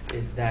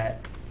is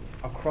that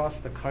across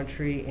the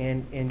country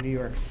and in New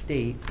York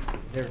State,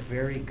 they're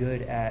very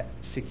good at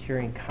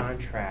securing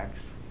contracts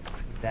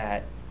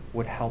that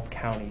would help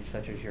counties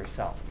such as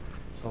yourself.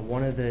 So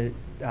one of the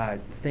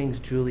things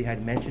Julie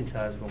had mentioned to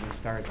us when we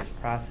started this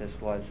process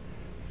was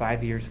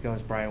 5 years ago,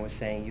 as Brian was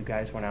saying, you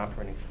guys went out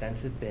for an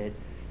extensive bid,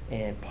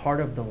 and part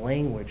of the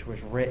language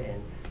was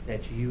written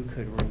that you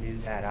could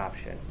renew that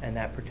option, and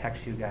that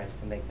protects you guys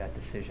to make that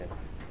decision.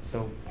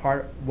 So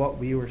what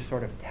we were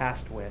sort of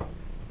tasked with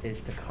is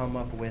to come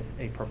up with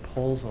a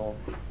proposal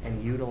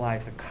and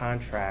utilize a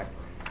contract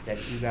that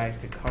you guys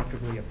could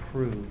comfortably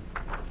approve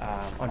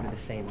under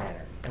the same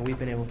manner. And we've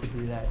been able to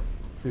do that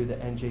through the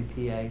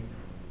NJPA.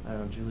 I don't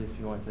know, Julie, if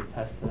you want to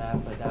attest to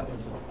that, but that was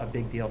a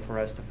big deal for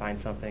us to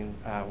find something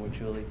with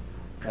Julie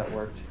that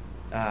worked.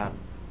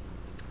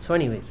 So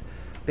anyways,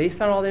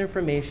 based on all the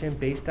information,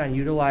 based on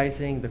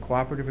utilizing the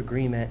cooperative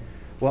agreement,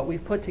 what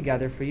we've put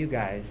together for you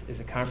guys is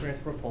a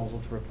comprehensive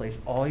proposal to replace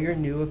all your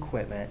new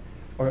equipment,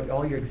 or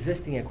all your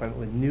existing equipment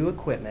with new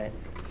equipment,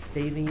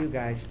 saving you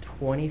guys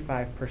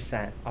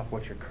 25% of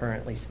what you're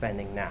currently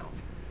spending now.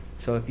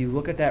 So if you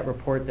look at that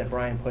report that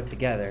Brian put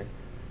together,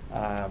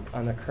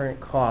 on the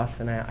current costs,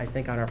 and I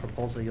think on our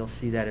proposal you'll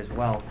see that as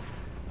well.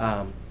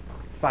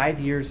 5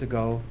 years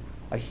ago,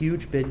 a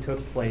huge bid took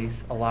place,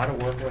 a lot of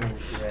work went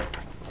into it,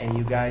 and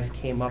you guys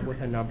came up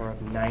with a number of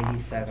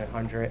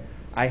 $9,700.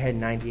 I had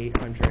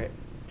 $9,800.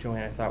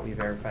 Joanne, I thought we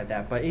verified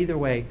that. But either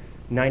way,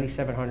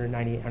 $9,700,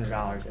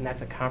 $9,800, and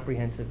that's a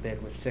comprehensive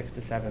bid with 6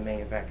 to 7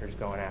 manufacturers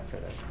going after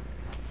this.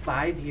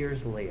 5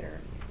 years later,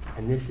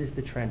 and this is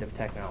the trend of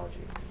technology,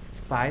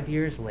 5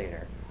 years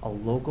later, a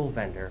local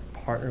vendor,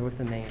 partner with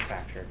the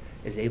manufacturer,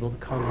 is able to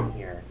come in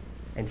here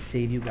and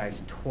save you guys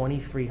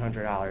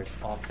 $2,300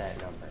 off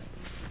that number.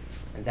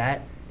 And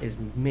that is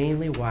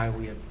mainly why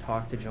we have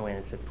talked to Joanne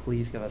and said,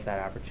 please give us that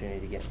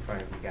opportunity to get in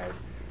front of you guys,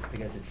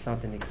 because it's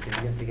something to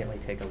significantly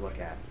take a look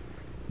at.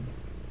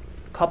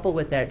 Coupled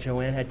with that,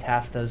 Joanne had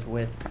tasked us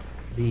with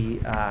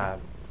it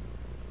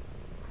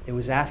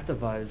was asked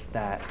of us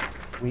that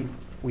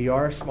we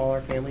are a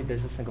smaller family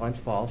business in Glens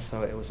Falls,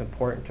 so it was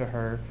important to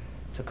her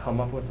to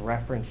come up with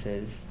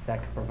references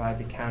that could provide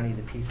the county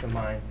the peace of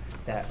mind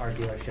that our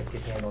dealership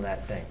could handle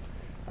that thing,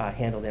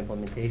 handle the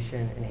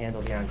implementation, and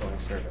handle the ongoing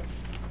service.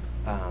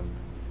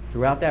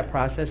 Throughout that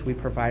process, we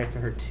provided to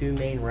her 2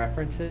 main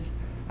references.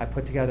 I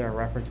put together a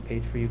reference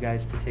page for you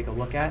guys to take a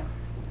look at,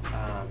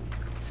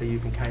 so you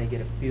can kind of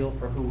get a feel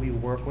for who we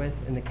work with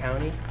in the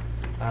county.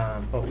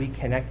 But we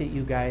connected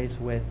you guys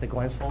with the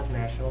Glens Falls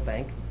National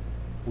Bank.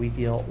 We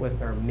deal with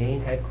their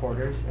main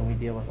headquarters, and we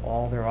deal with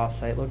all their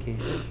off-site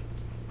locations.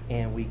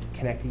 And we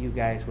connected you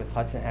guys with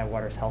Hudson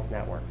Headwaters Health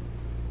Network.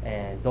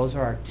 And those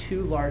are our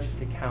 2 largest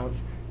accounts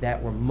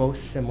that were most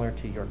similar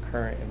to your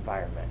current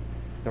environment.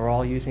 They're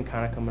all using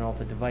Konica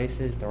Minolta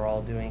devices. They're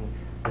all doing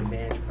the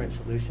managed print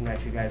solution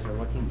that you guys are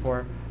looking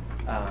for.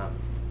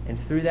 And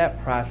through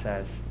that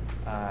process,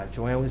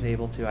 Joanne was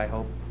able to, I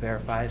hope,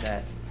 verify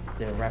that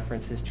the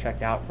references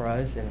checked out for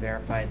us and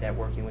verified that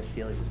working with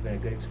Steely's has been a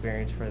good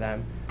experience for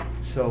them.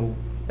 So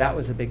that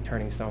was a big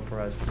turning stone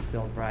for us to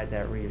still provide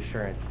that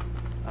reassurance.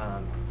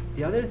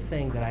 The other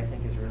thing that I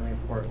think is really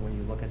important when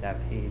you look at that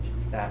page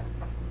is that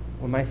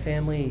when my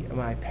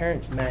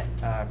parents met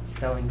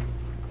selling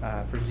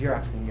for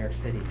Xerox in New York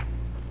City,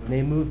 when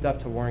they moved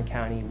up to Warren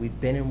County, we've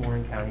been in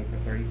Warren County for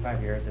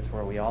 35 years. That's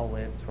where we all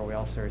live. It's where we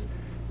all serve.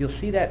 You'll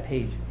see that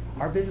page.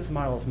 Our business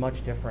model is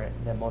much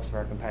different than most of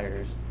our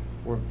competitors.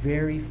 We're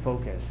very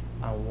focused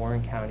on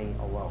Warren County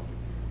alone.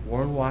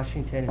 Warren,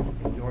 Washington,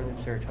 and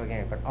northern Saratoga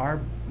area, but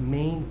our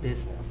main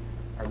business,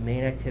 our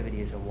main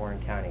activity is in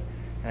Warren County.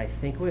 And I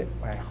think what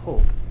I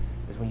hope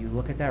is when you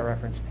look at that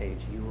reference page,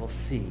 you will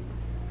see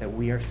that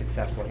we are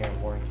successful here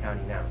in Warren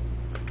County now.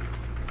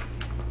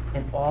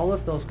 And all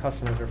of those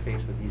customers are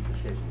faced with these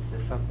decisions.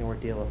 This is something we're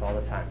dealing with all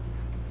the time.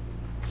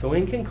 So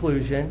in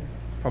conclusion,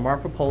 from our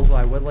proposal,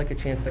 I would like a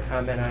chance to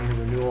comment on your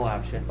renewal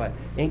option, but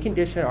in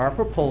condition, our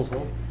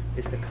proposal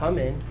is to come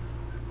in,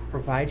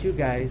 provide you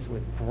guys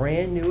with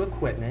brand new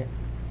equipment,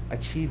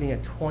 achieving a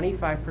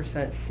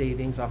 25%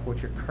 savings off what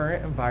your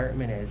current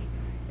environment is,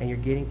 and you're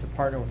getting to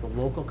partner with a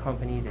local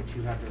company that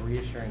you have the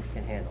reassurance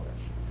can handle this.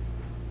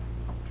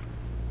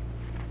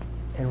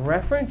 In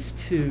reference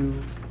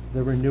to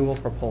the renewal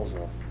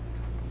proposal,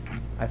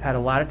 I've had a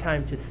lot of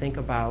time to think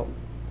about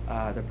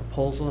the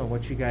proposal and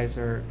what you guys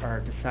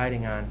are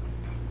deciding on.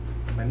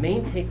 My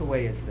main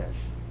takeaway is this,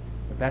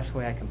 the best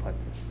way I can put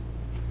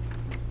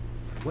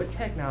this. What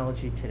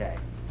technology today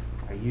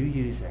are you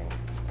using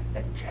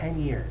that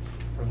 10 years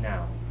from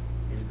now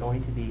is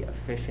going to be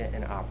efficient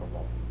and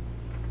operable,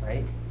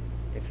 right?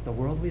 It's the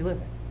world we live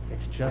in.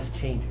 It's just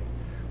changing.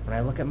 When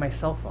I look at my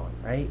cell phone,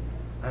 right,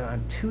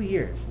 I'm 2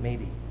 years,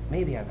 maybe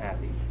I'm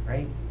happy,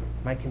 right?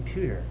 My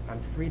computer,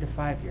 I'm 3 to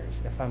 5 years,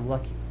 if I'm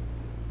lucky.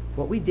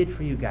 What we did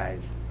for you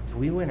guys is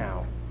we went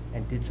out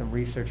and did some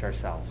research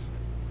ourselves.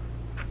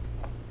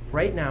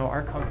 Right now,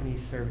 our company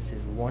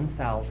services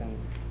 1,000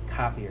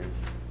 copiers,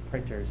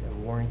 printers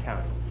in Warren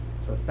County.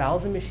 So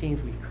 1,000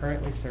 machines we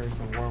currently service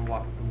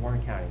in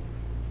Warren County.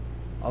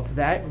 Of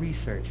that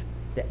research,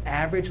 the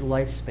average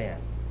lifespan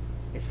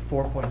is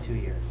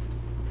 4.2 years.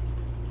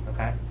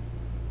 Okay?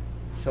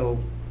 So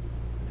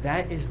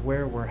that is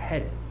where we're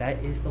headed.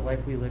 That is the life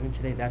we live in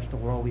today. That's the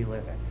world we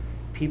live in.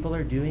 People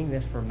are doing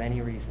this for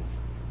many reasons.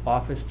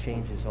 Office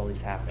changes always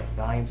happen.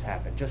 Volumes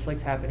happen. Just like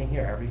it's happening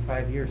here. Every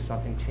 5 years,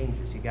 something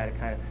changes. You got to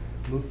kind of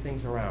move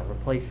things around,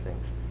 replace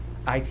things.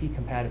 IT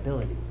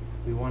compatibility.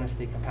 We want to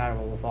stay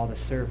compatible with all the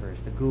servers,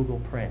 the Google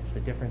prints,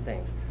 the different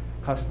things.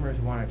 Customers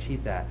want to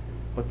achieve that.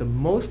 But the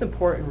most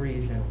important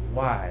reason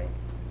why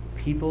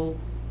people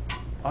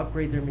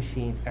upgrade their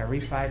machines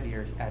every 5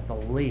 years at the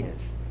latest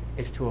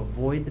is to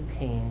avoid the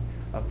pain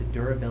of the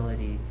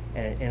durability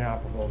and an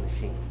inoperable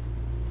machine.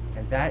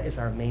 And that is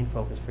our main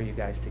focus for you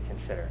guys to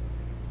consider.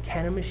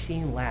 Can a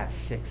machine last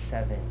 6,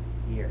 7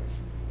 years,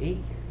 8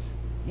 years?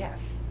 Yes,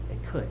 it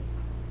could.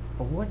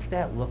 But what's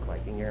that look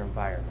like in your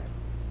environment?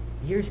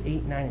 Years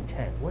 8, 9, and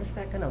 10, what is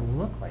that going to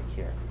look like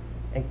here?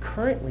 And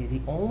currently,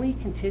 the only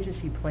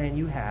contingency plan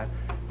you have,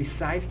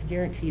 besides the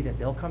guarantee that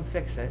they'll come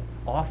fix it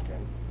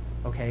often,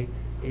 okay,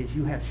 is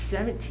you have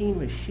 17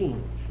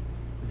 machines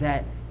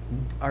that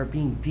are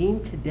being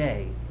deemed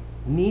today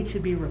need to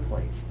be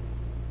replaced.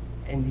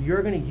 And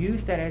you're going to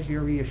use that as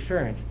your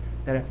reassurance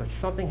that if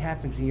something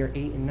happens in year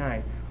 8 and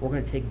 9, we're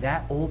going to take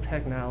that old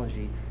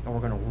technology and we're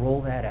going to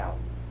roll that out.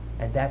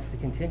 And that's the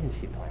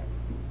contingency plan.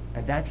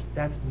 And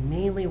that's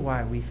mainly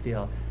why we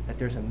feel that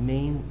there's a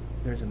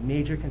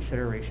major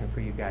consideration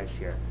for you guys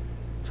here.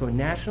 So in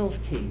National's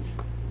case,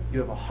 you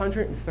have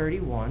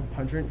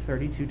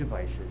 132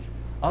 devices.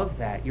 Of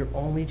that, you're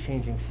only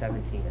changing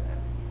 17 of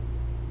them.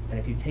 And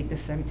if you take the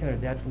 17 of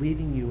them, that's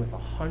leaving you with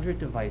 100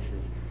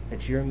 devices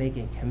that you're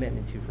making a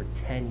commitment to for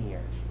 10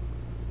 years.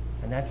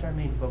 And that's our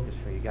main focus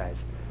for you guys.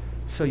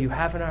 So we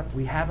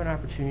have an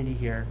opportunity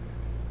here,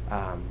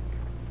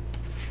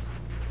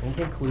 in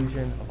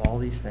conclusion of all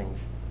these things,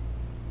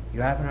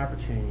 you have an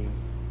opportunity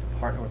to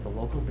partner with a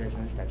local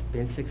business that's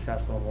been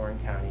successful in Warren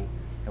County,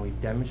 and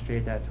we've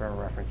demonstrated that through our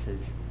references,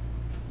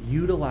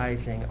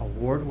 utilizing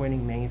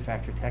award-winning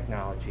manufactured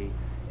technology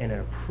in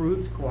an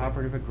approved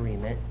cooperative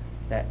agreement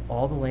that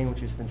all the language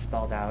has been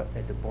spelled out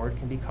that the board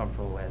can be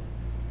comfortable with,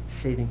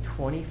 saving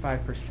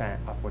 25%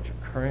 of what you're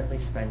currently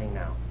spending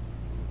now.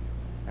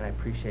 And I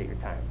appreciate your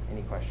time.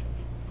 Any questions?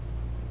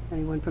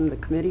 Anyone from the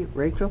committee?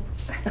 Rachel?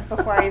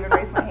 Before I even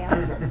raise my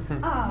hand.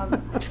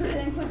 Does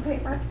it include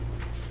paper?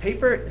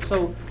 Paper,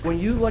 so when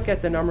you look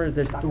at the number,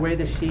 the way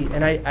the sheet,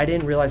 and I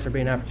didn't realize there'd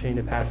be an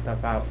opportunity to pass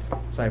stuff out,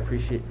 so I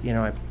appreciate,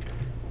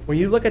 when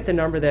you look at the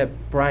number that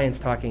Brian's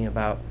talking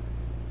about,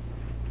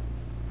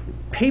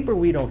 paper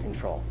we don't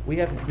control. We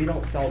don't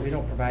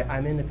provide,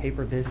 I'm in the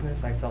paper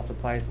business, I sell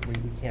supplies, we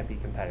can't be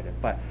competitive.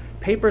 But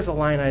paper is a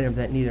line item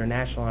that neither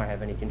National or I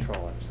have any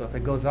control of. So if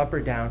it goes up or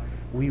down,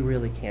 we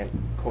really can't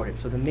quote it.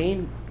 So the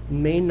main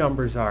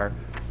numbers are,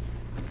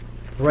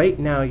 right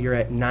now you're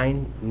at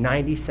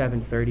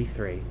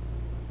 9733,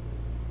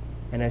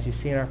 and as you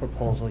see in our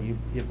proposal,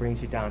 it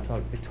brings you down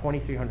to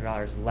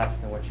 $2,300 less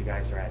than what you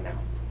guys are at now.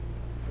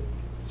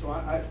 So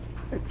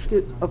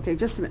Okay,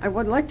 just a minute. I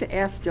would like to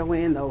ask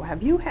Joanne, though,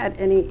 have you had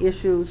any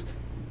issues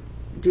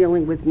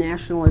dealing with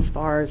National as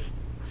far as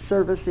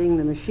servicing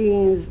the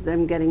machines,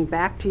 them getting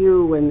back to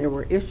you when there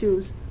were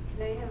issues?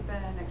 They have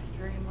been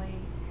extremely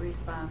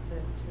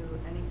responsive to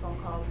any phone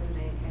calls we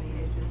make, any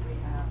issues we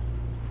have.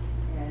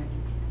 And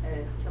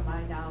to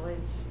my knowledge,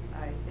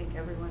 I think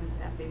everyone is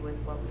happy with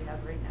what we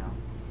have right now.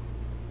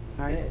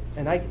 All right.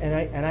 And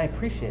I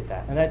appreciate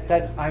that. And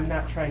that's I'm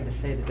not trying to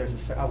say that there's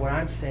what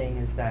I'm saying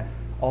is that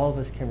all of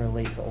us can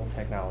relate to old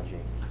technology.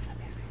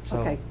 So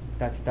Okay.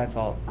 that's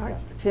all. All right.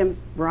 Yes. Tim,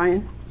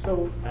 Brian?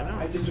 So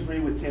I disagree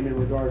with Tim in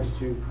regards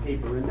to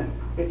paper, and that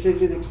it's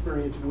his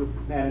experience with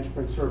managed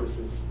print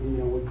services.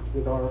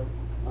 With our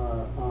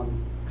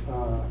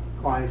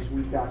clients,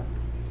 we've got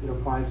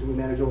clients that we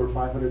manage over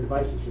 500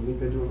 devices, and we've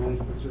been doing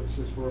managed print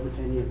services for over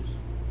 10 years.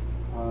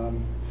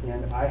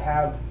 And I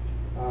have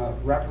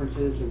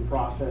references and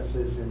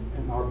processes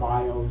and our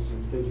bios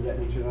and things of that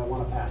nature that I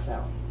want to pass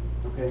out.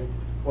 Okay,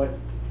 but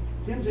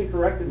Tim's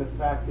incorrect in the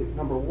fact that,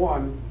 number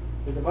one,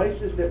 the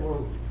devices that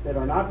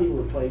are not being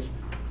replaced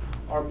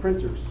are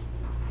printers.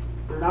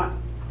 They're not.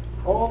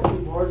 All the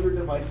larger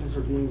devices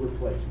are being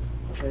replaced.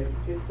 Okay,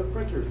 it's the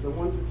printers, the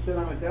ones that sit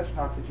on a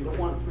desktop that you don't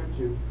want to print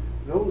to.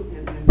 Those,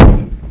 and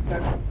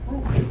that's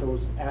proof that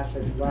those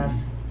assets last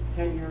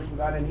 10 years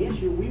without any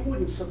issue. We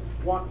wouldn't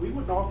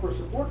offer a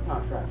support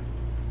contract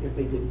if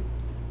they didn't.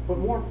 But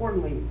more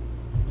importantly,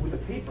 with the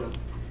paper,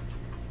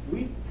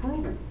 we've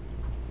proven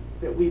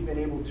that we've been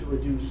able to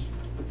reduce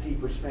the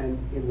paper spend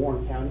in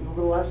Warren County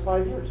over the last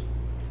 5 years.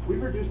 We've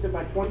reduced it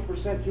by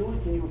 20%. Julie,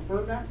 can you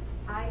affirm that?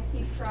 I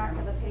keep track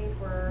of the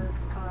paper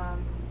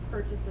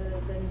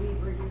purchases, and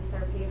we've reduced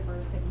our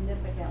paper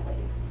significantly.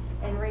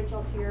 And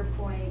Rachel, to your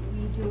point,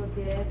 we do a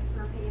bid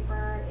for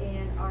paper,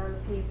 and our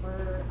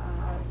paper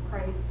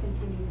price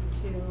continues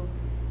to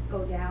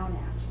go down,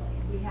 actually.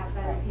 we have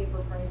better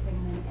paper pricing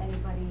than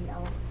anybody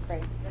else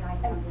Great. that I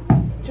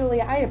can.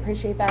 Julie, I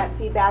appreciate that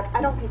feedback.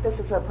 I don't think this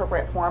is the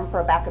appropriate forum for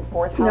a back and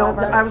forth, No,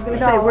 however. I was gonna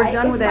say, we're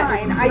done with that.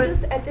 It's fine. I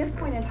just, at this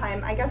point in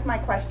time, I guess my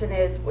question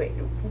is,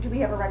 do we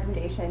have a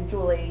recommendation,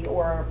 Julie,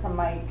 or from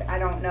Mike? I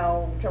don't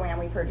know, Joanne,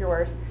 we've heard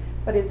yours,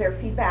 but is there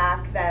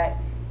feedback that,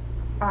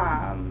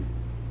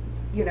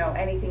 you know,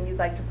 anything you'd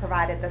like to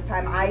provide at this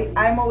time?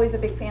 I'm always a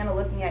big fan of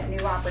looking at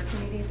new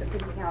opportunities and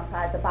thinking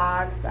outside the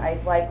box. I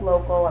like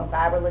local. I'm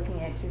glad we're looking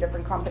at 2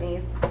 different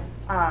companies.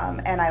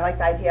 And I like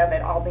the idea of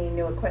it all being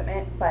new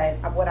equipment, but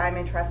what I'm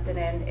interested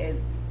in is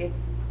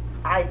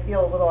I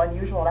feel a little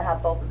unusual to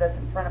have both of this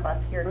in front of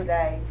us here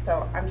today,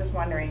 so I'm just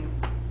wondering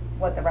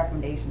what the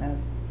recommendation is.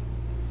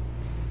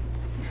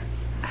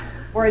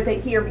 Or is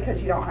it here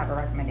because you don't have a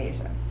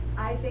recommendation?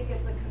 I think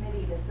it's a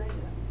committee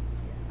decision.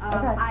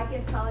 Okay. I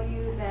can tell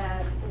you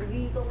that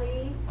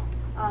legally,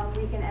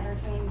 we can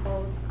entertain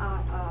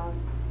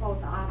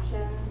both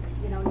options.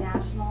 You know,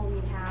 national, we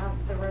have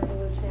the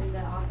resolution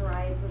that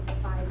authorizes the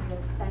 5-year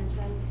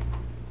extension.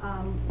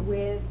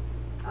 With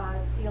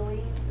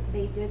Sealy's,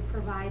 they did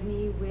provide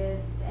me with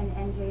an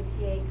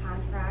NJPA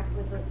contract,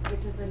 which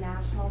is a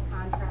national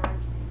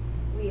contract.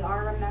 We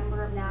are a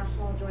member of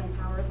National Joint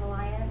Powers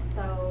Alliance,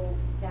 so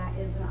that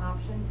is an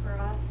option for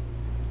us.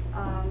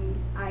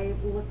 I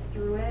looked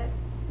through it.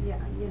 Yeah,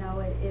 you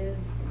know, it is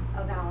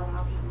a valid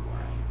option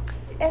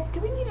for us. Do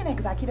we need an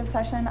executive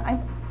session?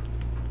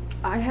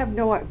 I have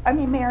no... I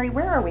mean, Mary,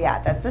 where are we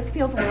at? This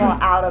feels a little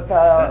out of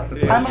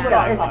the... I'm a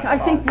little I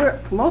think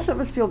most of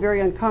us feel very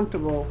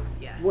uncomfortable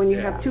when you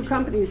have 2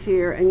 companies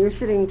here and you're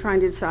sitting trying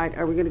to decide,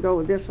 are we going to go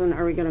with this one,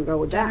 are we going to go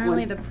with that one?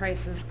 Generally, the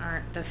prices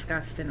aren't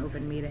discussed in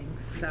open meetings,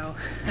 so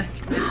I'm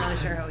not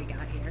really sure how we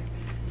got here.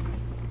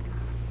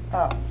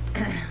 Oh.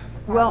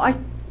 Well,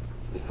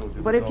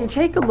 but if you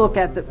take a look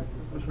at the...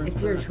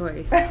 It's your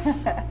choice.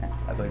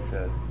 I'd like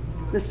to...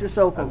 Mr.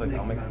 Sokol.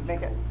 I'll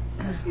make it.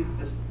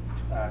 This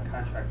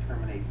contract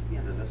terminates at the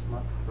end of this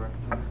month, correct?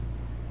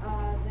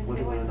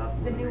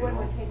 The new one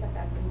would take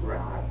effect in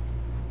July.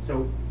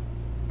 So,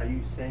 are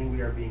you saying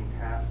we are being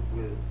tasked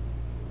with,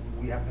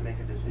 we have to make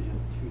a decision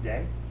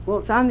today? Well,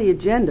 it's on the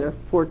agenda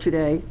for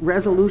today,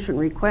 resolution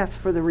request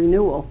for the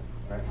renewal.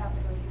 We have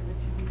to go through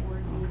the 2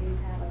 board meetings,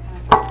 have a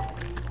contract.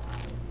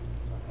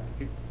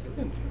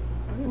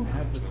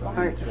 All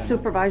right,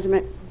 Supervisor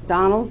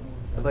McDonald?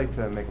 I'd like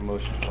to make a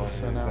motion to call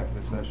an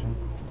executive session.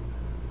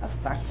 At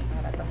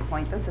this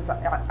point, this is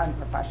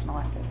unprofessional,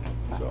 I think.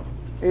 So,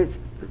 Is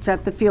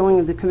that the feeling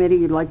of the committee,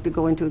 you'd like to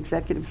go into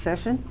executive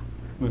session?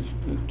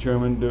 Mr.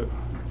 Chairman,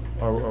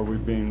 are we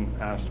being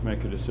asked to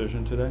make a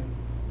decision today?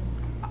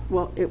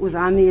 Well, it was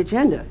on the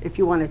agenda. If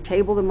you want to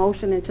table the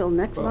motion until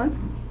next month,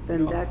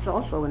 then that's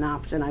also an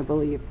option, I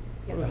believe.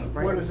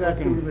 What does that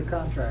do to the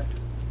contract?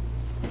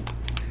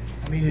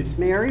 I mean, it's...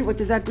 Mary, what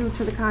does that do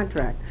to the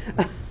contract?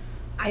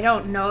 I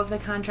don't know if the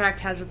contract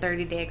has a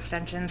 30-day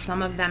extension.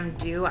 Some of them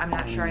do. I'm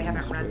not sure. I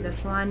haven't read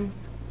this one.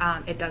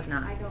 It does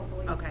not. I don't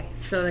believe Okay.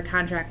 So the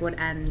contract would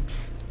end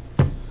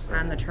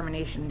on the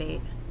termination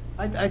date.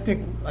 I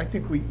think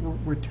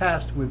we're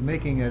tasked with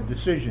making a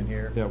decision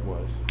here. That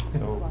was.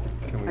 So,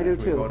 I do can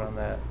we too. vote on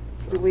that?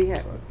 Do we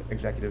have...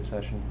 Executive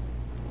session?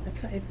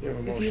 If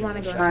you want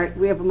to go... All right,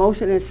 we have a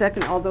motion and a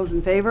second. All those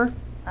in favor?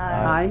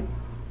 Aye.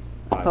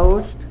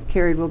 Opposed?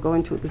 Carried. We'll go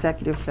into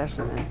executive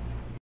session then.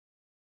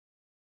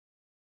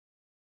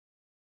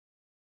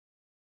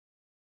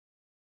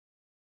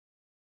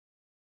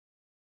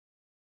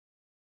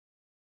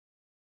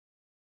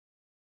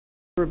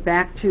 We're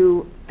back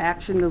to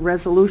action, the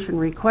resolution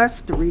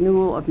request, the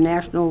renewal of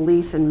national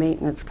lease and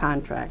maintenance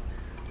contract.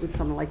 Would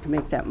someone like to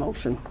make that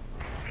motion?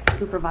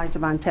 Supervisor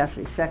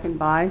Montesi, second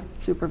by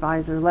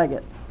Supervisor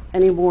Leggett.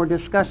 Any more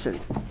discussion?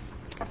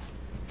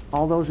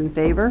 All those in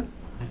favor?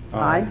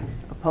 Aye.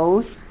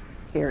 Opposed?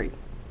 Carried.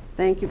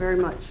 Thank you very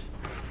much.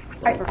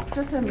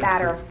 Just a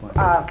matter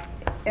of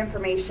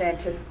information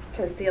to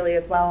Celia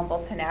as well, and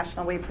both to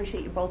National. We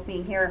appreciate you both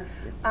being here.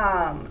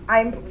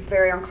 I'm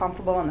very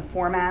uncomfortable in the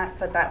format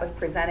that was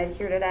presented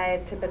here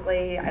today.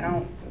 Typically, I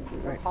don't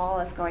recall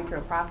us going through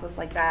a process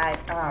like that,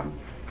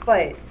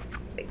 but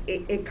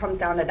it comes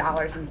down to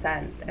dollars and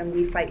cents, and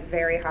we fight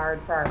very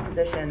hard for our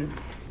positions,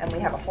 and we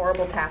have a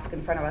horrible task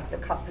in front of us to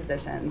cut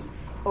positions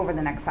over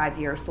the next 5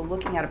 years. So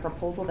looking at a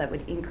proposal that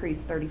would increase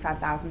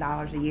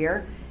 $35,000 a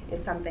year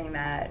is something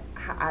that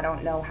I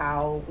don't know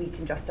how we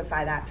can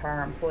justify that to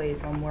our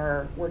employees when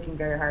we're working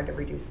very hard to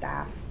reduce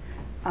staff.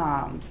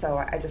 So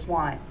I just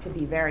want to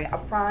be very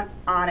upfront,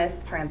 honest,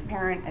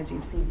 transparent, as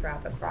you've seen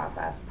throughout this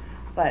process.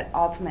 But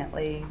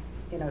ultimately,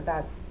 you know,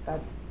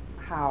 that's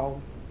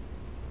how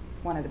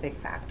one of the big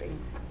factors.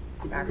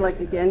 I'd like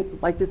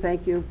to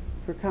thank you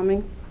for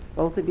coming,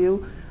 both of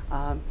you.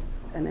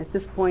 And at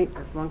this point,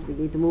 as long as we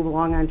need to move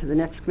along on to the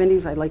next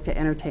committees, I'd like to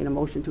entertain a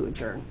motion to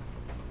adjourn.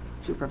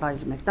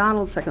 Supervisor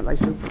McDonald, second by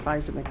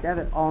Supervisor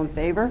McDevitt. All in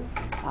favor?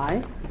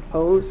 Aye.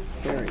 Opposed?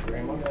 Carried. Thank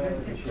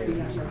you very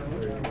much.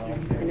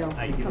 I know.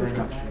 Thank you very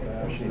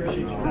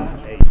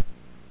much.